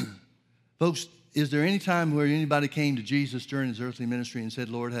 Folks, is there any time where anybody came to Jesus during his earthly ministry and said,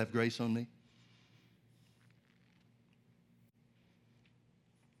 Lord, have grace on me?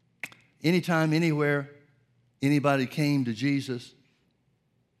 Anytime, anywhere, anybody came to Jesus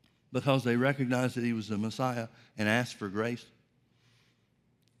because they recognized that he was the Messiah and asked for grace?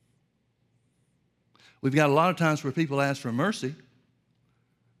 We've got a lot of times where people ask for mercy.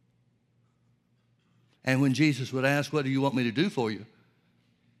 And when Jesus would ask, what do you want me to do for you?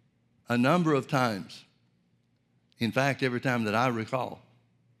 A number of times, in fact, every time that I recall,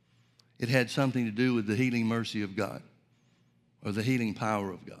 it had something to do with the healing mercy of God or the healing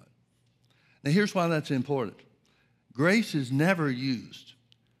power of God. Now, here's why that's important. Grace is never used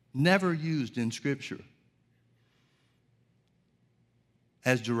in Scripture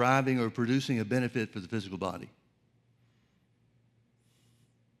as deriving or producing a benefit for the physical body.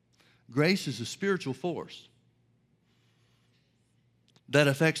 Grace is a spiritual force that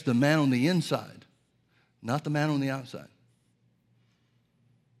affects the man on the inside, not the man on the outside.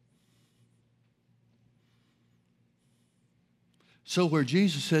 So where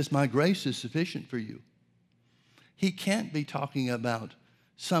Jesus says, my grace is sufficient for you, he can't be talking about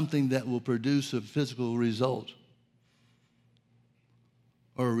something that will produce a physical result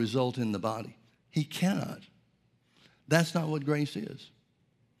or a result in the body. He cannot. That's not what grace is.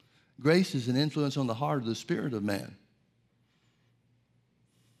 Grace is an influence on the heart of the spirit of man.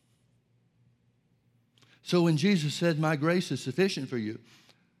 So when Jesus said, my grace is sufficient for you,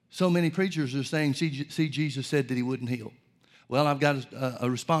 so many preachers are saying, see, Jesus said that he wouldn't heal. Well, I've got a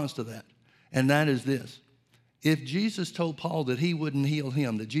response to that, and that is this. If Jesus told Paul that he wouldn't heal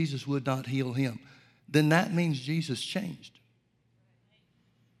him, that Jesus would not heal him, then that means Jesus changed.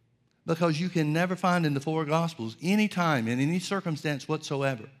 Because you can never find in the 4 Gospels any time, in any circumstance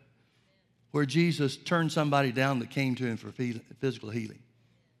whatsoever, where Jesus turned somebody down that came to him for physical healing.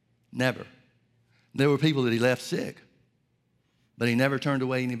 Never. There were people that he left sick, but he never turned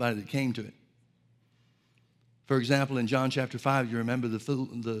away anybody that came to him. For example, in John chapter 5, you remember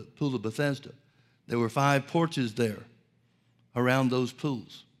the pool of Bethesda. There were 5 porches there around those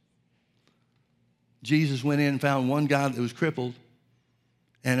pools. Jesus went in and found one guy that was crippled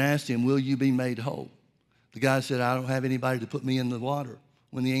and asked him, will you be made whole? The guy said, I don't have anybody to put me in the water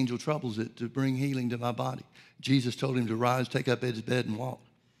when the angel troubles it to bring healing to my body. Jesus told him to rise, take up his bed, and walk.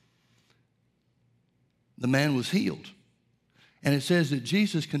 The man was healed. And it says that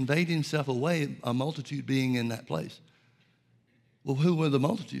Jesus conveyed himself away, a multitude being in that place. Well, who were the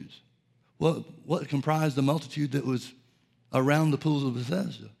multitudes? Well, what comprised the multitude that was around the pools of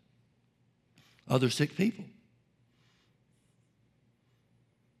Bethesda? Other sick people.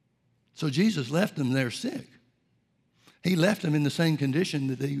 So Jesus left them there sick. He left them in the same condition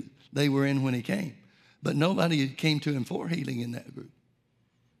that they were in when he came. But nobody came to him for healing in that group.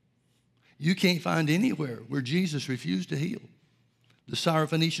 You can't find anywhere where Jesus refused to heal. The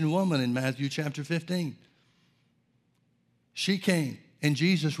Syrophoenician woman in Matthew chapter 15. She came and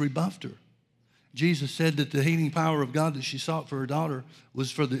Jesus rebuffed her. Jesus said that the healing power of God that she sought for her daughter was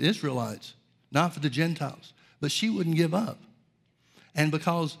for the Israelites, not for the Gentiles. But she wouldn't give up. And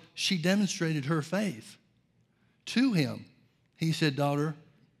because she demonstrated her faith to him, he said, daughter,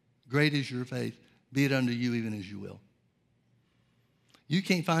 great is your faith. Be it unto you even as you will. You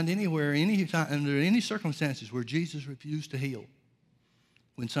can't find anywhere, any time, under any circumstances where Jesus refused to heal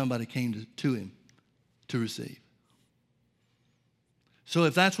when somebody came to him to receive. So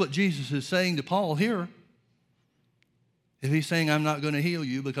if that's what Jesus is saying to Paul here, if he's saying, I'm not going to heal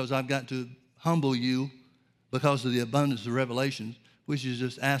you because I've got to humble you because of the abundance of revelations, which is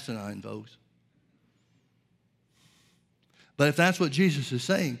just asinine, folks. But if that's what Jesus is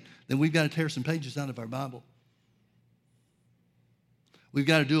saying, then we've got to tear some pages out of our Bible. We've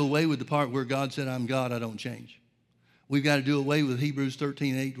got to do away with the part where God said, I'm God, I don't change. We've got to do away with Hebrews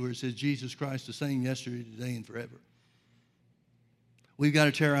 13:8, where it says, Jesus Christ the same yesterday, today, and forever. We've got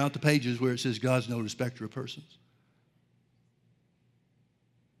to tear out the pages where it says God's no respecter of persons.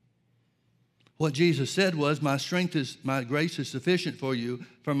 What Jesus said was, my grace is sufficient for you,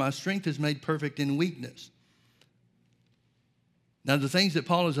 for my strength is made perfect in weakness. Now, the things that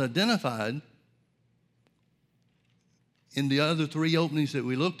Paul has identified in the other three openings that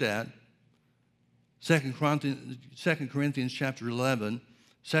we looked at, 2 Corinthians chapter 11,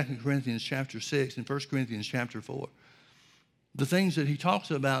 2 Corinthians chapter 6, and 1 Corinthians chapter 4, the things that he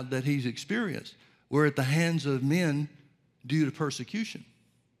talks about that he's experienced were at the hands of men due to persecution.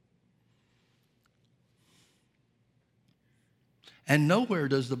 And nowhere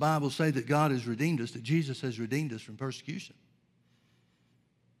does the Bible say that God has redeemed us, that Jesus has redeemed us from persecution.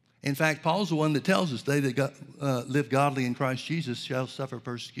 In fact, Paul's the one that tells us, they that live godly in Christ Jesus shall suffer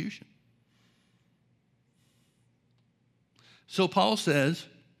persecution. So Paul says,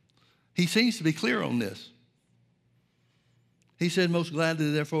 he seems to be clear on this. He said, most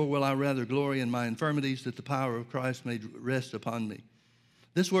gladly, therefore, will I rather glory in my infirmities, that the power of Christ may rest upon me.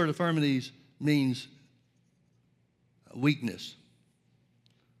 This word infirmities means weakness.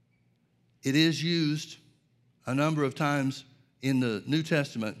 It is used a number of times in the New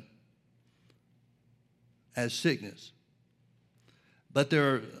Testament as sickness. But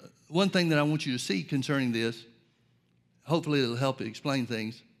one thing that I want you to see concerning this, hopefully it'll help explain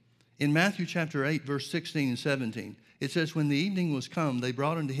things. In Matthew chapter 8, verse 16 and 17, it says, when the evening was come, they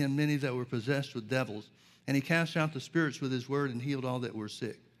brought unto him many that were possessed with devils, and he cast out the spirits with his word and healed all that were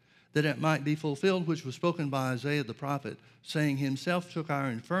sick, that it might be fulfilled which was spoken by Isaiah the prophet, saying, himself took our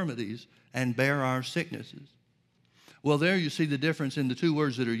infirmities and bare our sicknesses. Well, there you see the difference in the two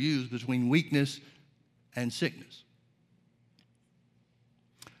words that are used between weakness and sickness.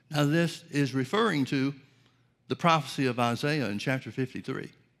 Now, this is referring to the prophecy of Isaiah in chapter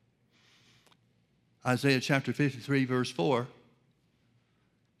 53. Isaiah chapter 53, verse 4,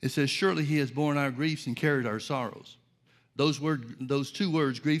 it says, surely he has borne our griefs and carried our sorrows. Those two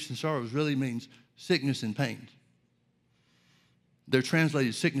words, griefs and sorrows, really means sickness and pain. They're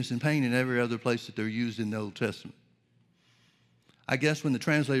translated sickness and pain in every other place that they're used in the Old Testament. I guess when the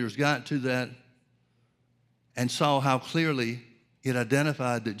translators got to that and saw how clearly it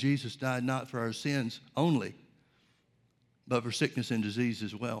identified that Jesus died not for our sins only, but for sickness and disease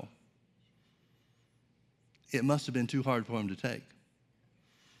as well, it must have been too hard for them to take,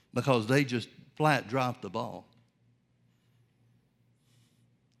 because they just flat dropped the ball.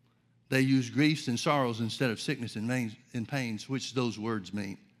 They used griefs and sorrows instead of sickness and pains, which those words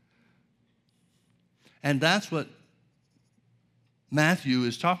mean. And that's what Matthew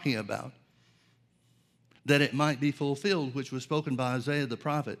is talking about, that it might be fulfilled, which was spoken by Isaiah the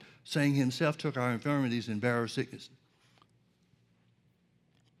prophet, saying himself took our infirmities and bare our sicknesses.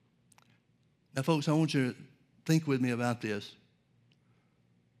 Now, folks, I want you to think with me about this.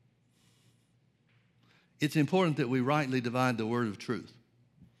 It's important that we rightly divide the word of truth.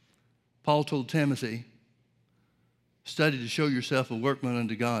 Paul told Timothy, study to show yourself a workman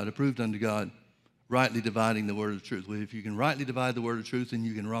unto God, approved unto God, rightly dividing the word of truth. Well, if you can rightly divide the word of truth, then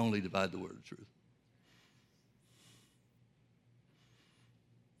you can wrongly divide the word of truth.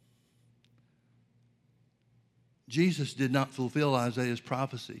 Jesus did not fulfill Isaiah's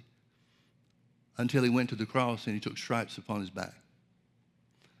prophecy until he went to the cross and he took stripes upon his back.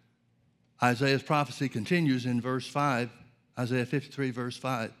 Isaiah's prophecy continues in verse 5, Isaiah 53, verse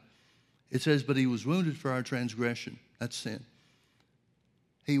 5. It says, but he was wounded for our transgression, that's sin.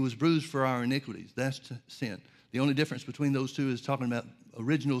 He was bruised for our iniquities. That's sin. The only difference between those two is talking about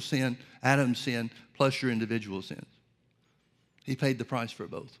original sin, Adam's sin, plus your individual sins. He paid the price for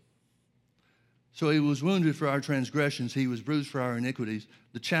both. So he was wounded for our transgressions. He was bruised for our iniquities.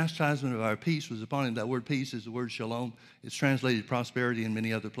 The chastisement of our peace was upon him. That word peace is the word shalom. It's translated prosperity in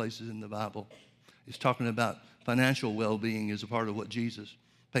many other places in the Bible. It's talking about financial well-being as a part of what Jesus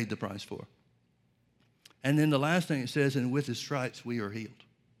paid the price for. And then the last thing it says, and with his stripes we are healed.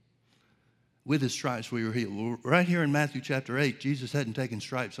 With his stripes we were healed. Well, right here in Matthew chapter 8, Jesus hadn't taken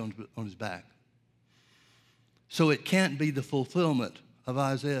stripes on his back. So it can't be the fulfillment of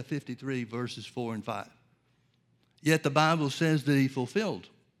Isaiah 53, verses 4 and 5. Yet the Bible says that he fulfilled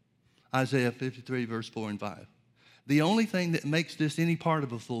Isaiah 53, verse 4 and 5. The only thing that makes this any part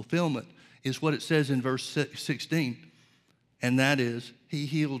of a fulfillment is what it says in verse 16, and that is, he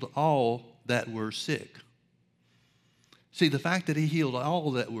healed all that were sick. See, the fact that he healed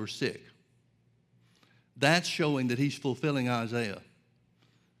all that were sick, that's showing that he's fulfilling Isaiah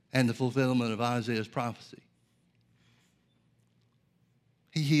and the fulfillment of Isaiah's prophecy.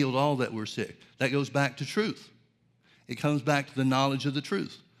 He healed all that were sick. That goes back to truth. It comes back to the knowledge of the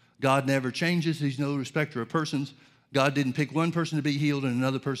truth. God never changes. He's no respecter of persons. God didn't pick one person to be healed and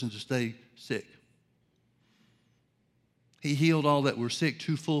another person to stay sick. He healed all that were sick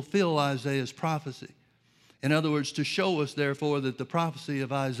to fulfill Isaiah's prophecy. In other words, to show us, therefore, that the prophecy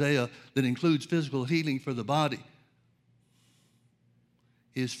of Isaiah that includes physical healing for the body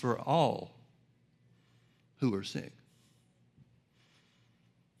is for all who are sick.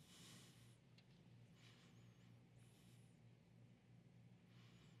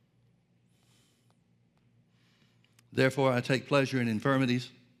 Therefore, I take pleasure in infirmities,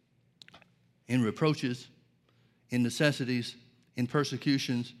 in reproaches, in necessities, in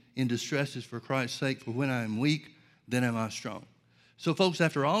persecutions, in distresses for Christ's sake. For when I am weak, then am I strong. So, folks,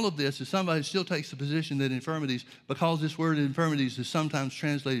 after all of this, if somebody still takes the position that infirmities, because this word infirmities is sometimes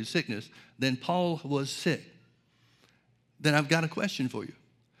translated sickness, then Paul was sick. Then I've got a question for you.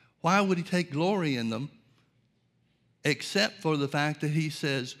 Why would he take glory in them, except for the fact that he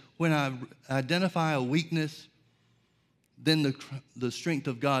says, when I identify a weakness, then the strength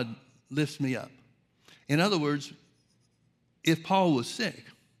of God lifts me up. In other words, if Paul was sick,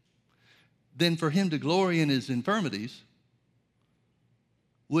 then for him to glory in his infirmities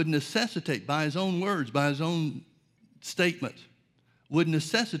would necessitate, by his own words, by his own statement, would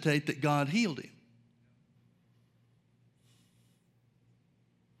necessitate that God healed him.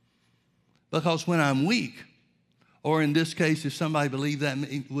 Because when I'm weak, or in this case, if somebody believed that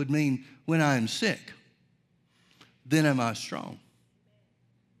would mean when I am sick, then am I strong.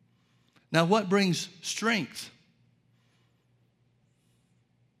 Now, what brings strength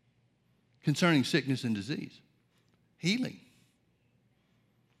concerning sickness and disease? Healing.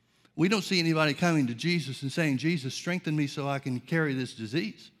 We don't see anybody coming to Jesus and saying, Jesus, strengthen me so I can carry this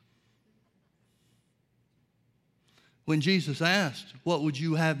disease. When Jesus asked, what would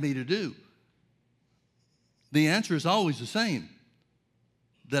you have me to do? The answer is always the same,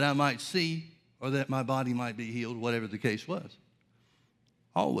 that I might see or that my body might be healed, whatever the case was.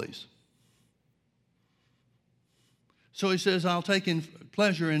 Always. So he says, I'll take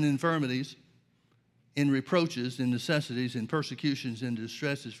pleasure in infirmities, in reproaches, in necessities, in persecutions, in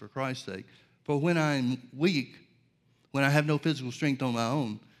distresses for Christ's sake. For when I'm weak, when I have no physical strength on my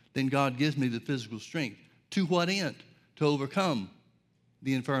own, then God gives me the physical strength. To what end? To overcome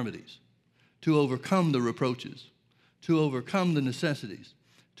the infirmities, to overcome the reproaches, to overcome the necessities,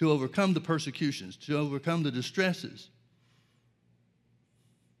 to overcome the persecutions, to overcome the distresses.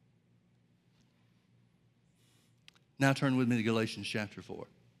 Now turn with me to Galatians chapter 4.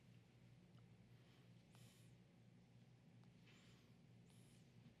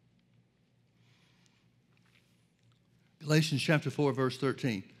 Galatians chapter 4, verse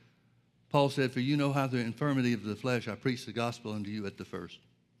 13. Paul said, for you know how the infirmity of the flesh I preached the gospel unto you at the first.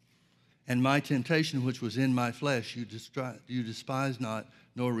 And my temptation which was in my flesh you despised not,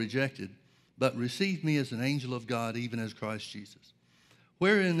 nor rejected, but received me as an angel of God, even as Christ Jesus.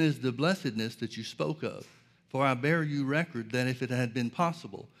 Wherein is the blessedness that you spoke of? For I bear you record that if it had been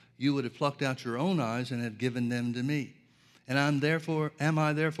possible, you would have plucked out your own eyes and have given them to me. And am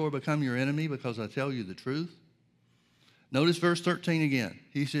I therefore become your enemy because I tell you the truth? Notice verse 13 again.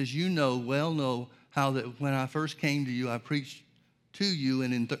 He says, you know how that when I first came to you, I preached to you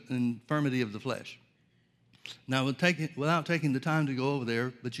an infirmity of the flesh. Now, without taking the time to go over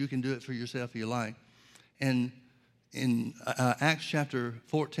there, but you can do it for yourself if you like. And in Acts chapter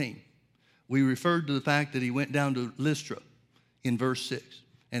 14, we referred to the fact that he went down to Lystra in verse 6,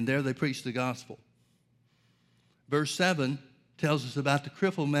 and there they preached the gospel. Verse 7 tells us about the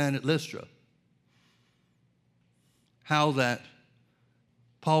crippled man at Lystra. How that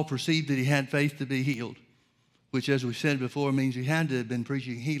Paul perceived that he had faith to be healed, which, as we said before, means he had to have been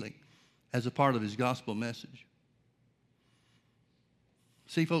preaching healing as a part of his gospel message.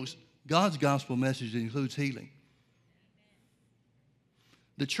 See, folks, God's gospel message includes healing.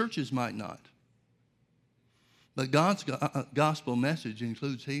 The churches might not. But God's gospel message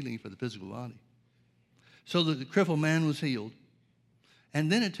includes healing for the physical body. So that the crippled man was healed. And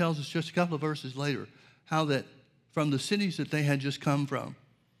then it tells us just a couple of verses later how that from the cities that they had just come from,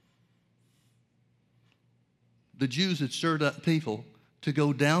 the Jews had stirred up people to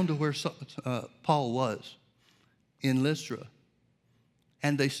go down to where Paul was in Lystra.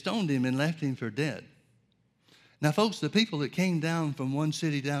 And they stoned him and left him for dead. Now, folks, the people that came down from one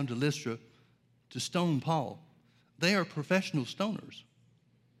city down to Lystra to stone Paul, they are professional stoners.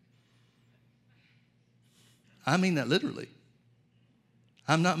 I mean that literally.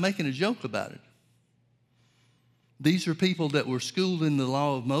 I'm not making a joke about it. These are people that were schooled in the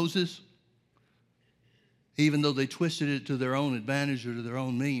law of Moses, even though they twisted it to their own advantage or to their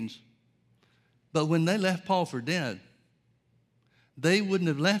own means. But when they left Paul for dead, they wouldn't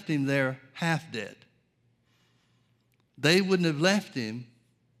have left him there half dead. They wouldn't have left him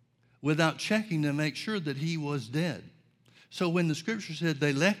without checking to make sure that he was dead. So when the scripture said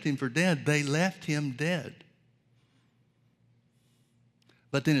they left him for dead, they left him dead.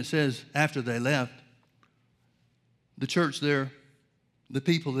 But then it says after they left, the church there, the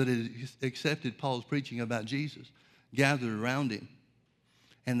people that had accepted Paul's preaching about Jesus, gathered around him.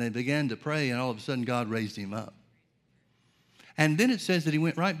 And they began to pray, and all of a sudden God raised him up. And then it says that he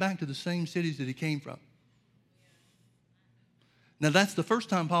went right back to the same cities that he came from. Now, that's the first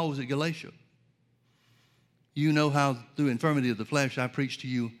time Paul was at Galatia. You know how through infirmity of the flesh I preached to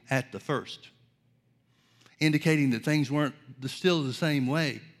you at the first, indicating that things weren't still the same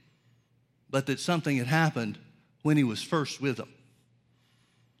way, but that something had happened when he was first with them.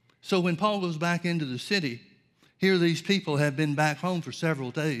 So when Paul goes back into the city, here these people have been back home for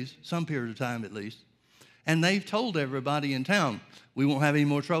several days, some period of time at least, and they've told everybody in town, we won't have any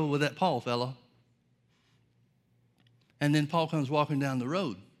more trouble with that Paul fella. And then Paul comes walking down the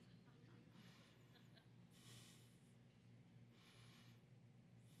road.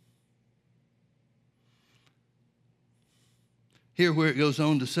 Here where it goes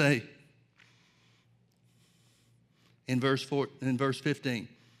on to say in verse 15,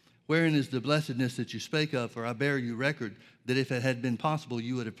 wherein is the blessedness that you spake of, for I bear you record that if it had been possible,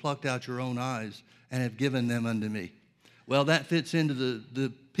 you would have plucked out your own eyes and have given them unto me. Well, that fits into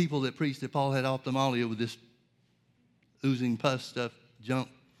the people that preached that Paul had ophthalmia with this oozing pus stuff, junk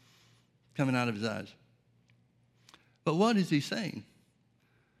coming out of his eyes. But what is he saying?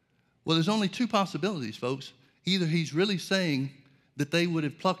 Well, there's only two possibilities, folks. Either he's really saying that they would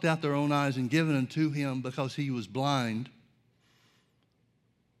have plucked out their own eyes and given them to him because he was blind,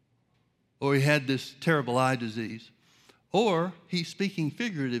 or he had this terrible eye disease, or he's speaking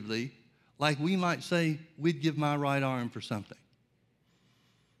figuratively, like we might say, we'd give my right arm for something.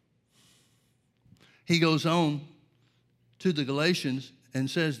 He goes on to the Galatians and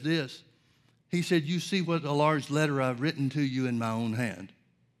says this. He said, you see what a large letter I've written to you in my own hand.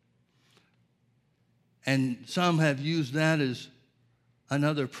 And some have used that as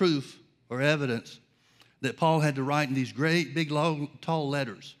another proof or evidence that Paul had to write in these great, big, long, tall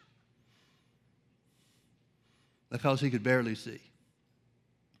letters because he could barely see.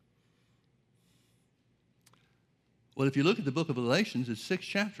 Well, if you look at the book of Galatians, it's 6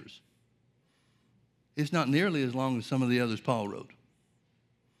 chapters. It's not nearly as long as some of the others Paul wrote.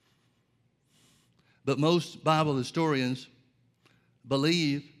 But most Bible historians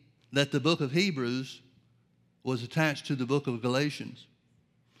believe that the book of Hebrews was attached to the book of Galatians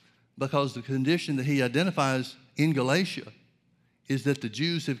because the condition that he identifies in Galatia is that the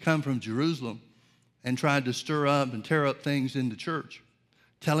Jews had come from Jerusalem and tried to stir up and tear up things in the church,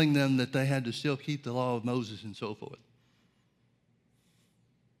 telling them that they had to still keep the law of Moses and so forth.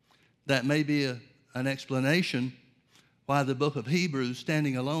 That may be an explanation why the book of Hebrews,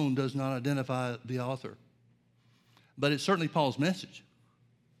 standing alone, does not identify the author. But it's certainly Paul's message.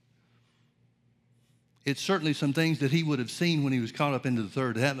 It's certainly some things that he would have seen when he was caught up into the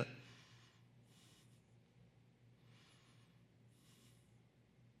third heaven.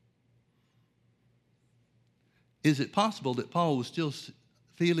 Is it possible that Paul was still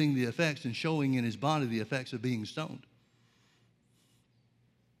feeling the effects and showing in his body the effects of being stoned?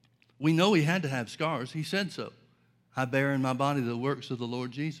 We know he had to have scars. He said so. I bear in my body the works of the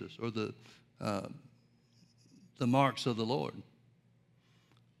Lord Jesus, or the marks of the Lord.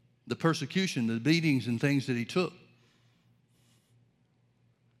 The persecution, the beatings and things that he took.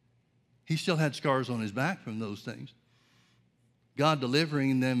 He still had scars on his back from those things. God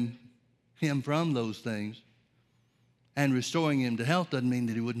delivering him from those things and restoring him to health doesn't mean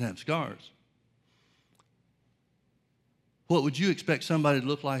that he wouldn't have scars. What would you expect somebody to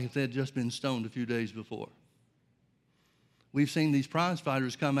look like if they had just been stoned a few days before? We've seen these prize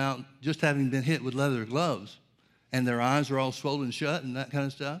fighters come out just having been hit with leather gloves, and their eyes are all swollen shut and that kind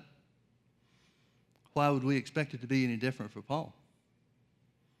of stuff. Why would we expect it to be any different for Paul?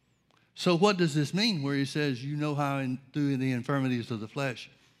 So what does this mean where he says, you know how through the infirmities of the flesh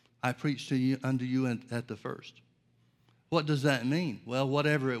I preached unto you at the first? What does that mean? Well,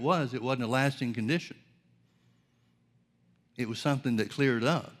 whatever it wasn't a lasting condition. It was something that cleared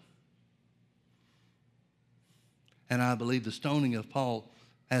up. And I believe the stoning of Paul,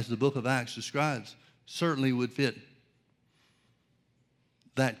 as the book of Acts describes, certainly would fit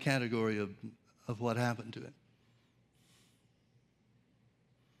that category of what happened to him.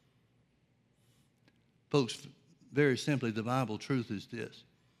 Folks, very simply, the Bible truth is this.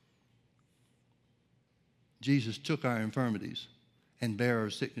 Jesus took our infirmities and bare our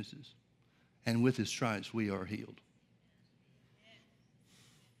sicknesses, and with his stripes we are healed.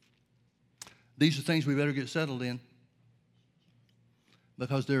 These are things we better get settled in,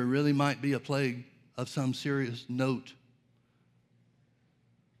 because there really might be a plague of some serious note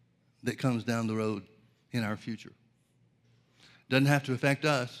that comes down the road in our future. Doesn't have to affect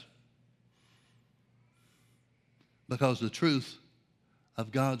us, because the truth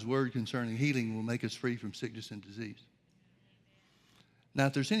of God's word concerning healing will make us free from sickness and disease. Now,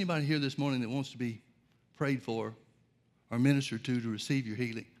 if there's anybody here this morning that wants to be prayed for or ministered to receive your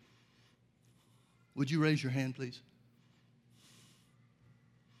healing, would you raise your hand, please?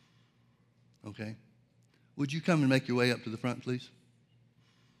 Okay. Would you come and make your way up to the front, please?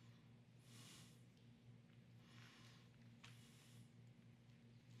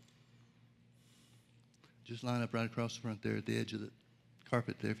 Just line up right across the front there at the edge of the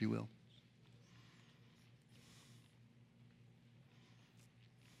carpet there, if you will.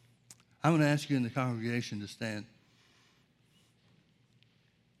 I'm going to ask you in the congregation to stand.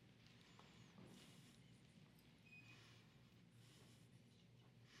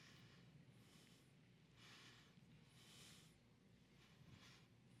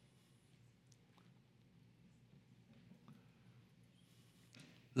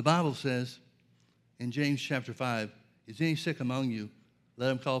 The Bible says in James chapter 5, is any sick among you?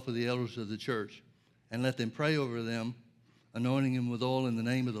 Let him call for the elders of the church, and let them pray over them, anointing them with oil in the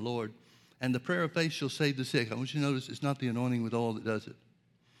name of the Lord. And the prayer of faith shall save the sick. I want you to notice it's not the anointing with oil that does it.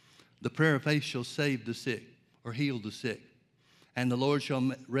 The prayer of faith shall save the sick, or heal the sick, and the Lord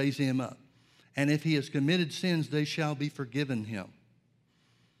shall raise him up. And if he has committed sins, they shall be forgiven him.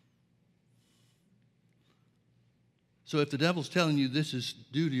 So if the devil's telling you this is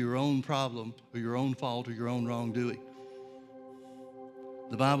due to your own problem or your own fault or your own wrongdoing,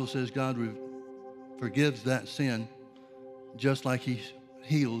 the Bible says God forgives that sin just like he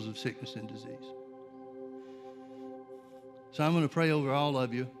heals of sickness and disease. So I'm going to pray over all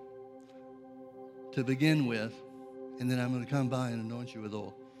of you to begin with, and then I'm going to come by and anoint you with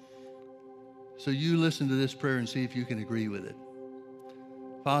oil. So you listen to this prayer and see if you can agree with it.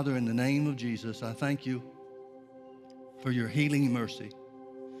 Father, in the name of Jesus, I thank you for your healing mercy.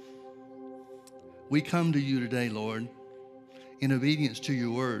 We come to you today, Lord, in obedience to your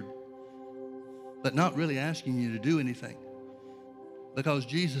word, but not really asking you to do anything, because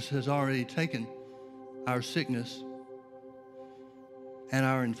Jesus has already taken our sickness and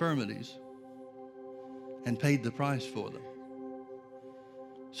our infirmities and paid the price for them.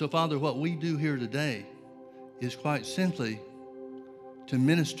 So, Father, what we do here today is quite simply to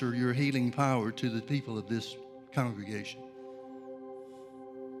minister your healing power to the people of this congregation.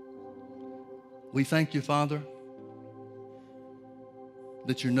 We thank you, Father,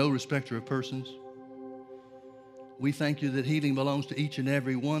 that you're no respecter of persons. We thank you that healing belongs to each and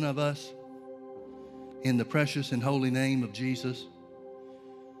every one of us in the precious and holy name of Jesus.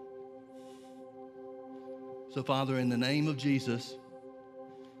 So, Father, in the name of Jesus,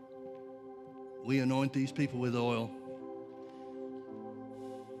 we anoint these people with oil.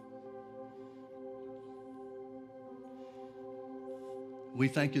 We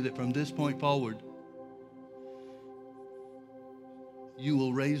thank you that from this point forward, you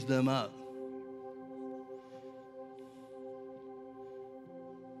will raise them up.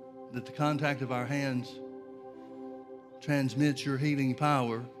 That the contact of our hands transmits your healing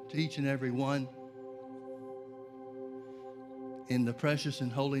power to each and every one. In the precious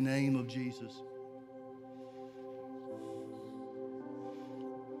and holy name of Jesus.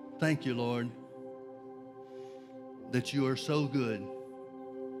 Thank you, Lord, that you are so good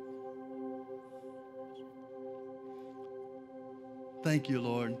Thank you,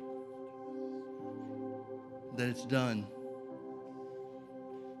 Lord, that it's done.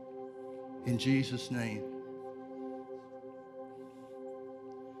 In Jesus' name.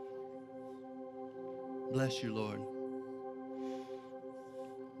 Bless you, Lord.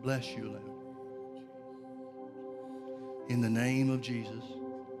 Bless you, Lord. In the name of Jesus.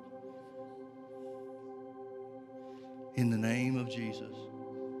 In the name of Jesus.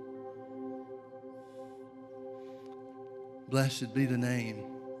 Blessed be the name.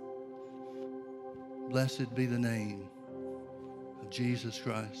 Blessed be the name of Jesus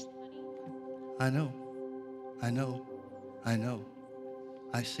Christ. I know. I know. I know.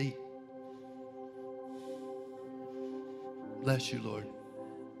 I see. Bless you, Lord.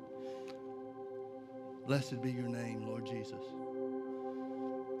 Blessed be your name, Lord Jesus.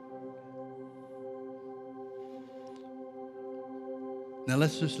 Now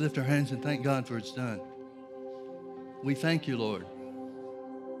let's just lift our hands and thank God for it's done. We thank you, Lord,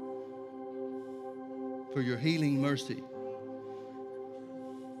 for your healing mercy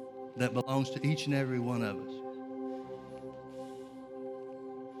that belongs to each and every one of us.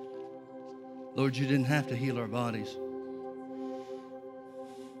 Lord, you didn't have to heal our bodies,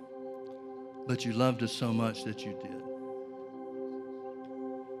 but you loved us so much that you did.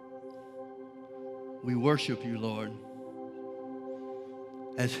 We worship you, Lord,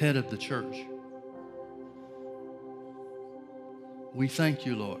 as head of the church. We thank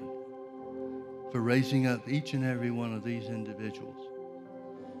you, Lord, for raising up each and every one of these individuals.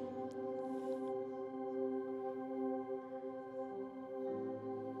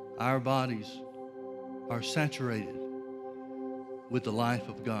 Our bodies are saturated with the life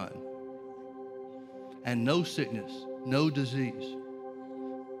of God. And no sickness, no disease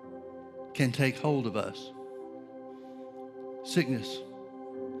can take hold of us. Sickness,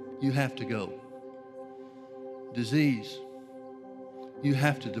 you have to go. Disease, you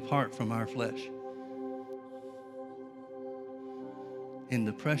have to depart from our flesh. In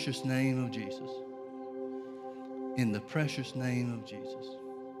the precious name of Jesus. In the precious name of Jesus.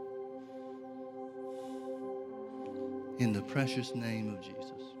 In the precious name of Jesus.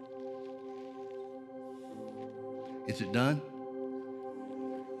 Is it done?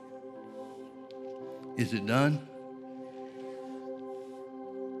 Is it done?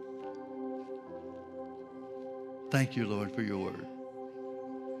 Thank you, Lord, for your word.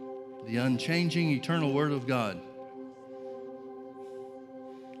 The unchanging, eternal word of God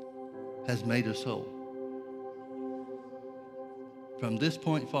has made us whole. From this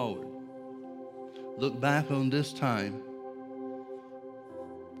point forward, look back on this time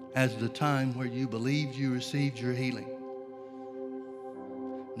as the time where you believed you received your healing.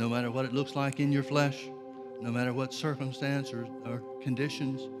 No matter what it looks like in your flesh, no matter what circumstance or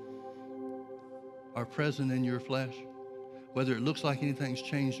conditions are present in your flesh, whether it looks like anything's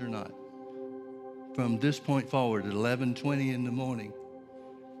changed or not, from this point forward at 11:20 in the morning,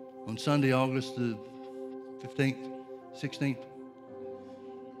 on Sunday, August the 15th, 16th,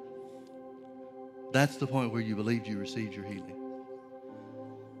 that's the point where you believed you received your healing.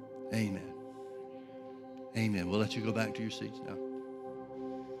 Amen. Amen. We'll let you go back to your seats now.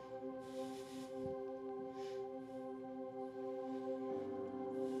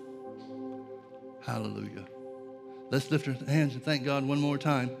 Hallelujah. Let's lift our hands and thank God one more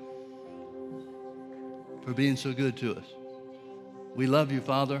time for being so good to us. We love you,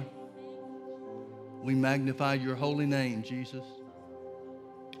 Father. We magnify your holy name, Jesus.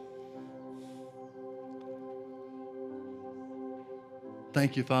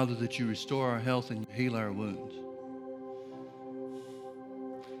 Thank you, Father, that you restore our health and you heal our wounds.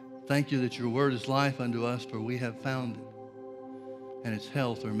 Thank you that your word is life unto us, for we have found it, and it's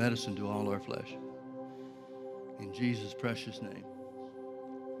health or medicine to all our flesh. In Jesus' precious name.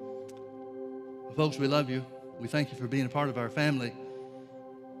 Well, folks, we love you. We thank you for being a part of our family.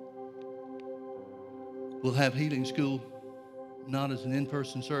 We'll have healing school, not as an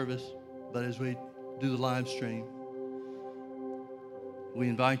in-person service, but as we do the live stream. We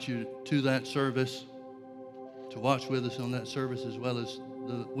invite you to that service, to watch with us on that service, as well as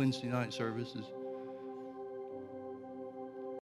the Wednesday night services.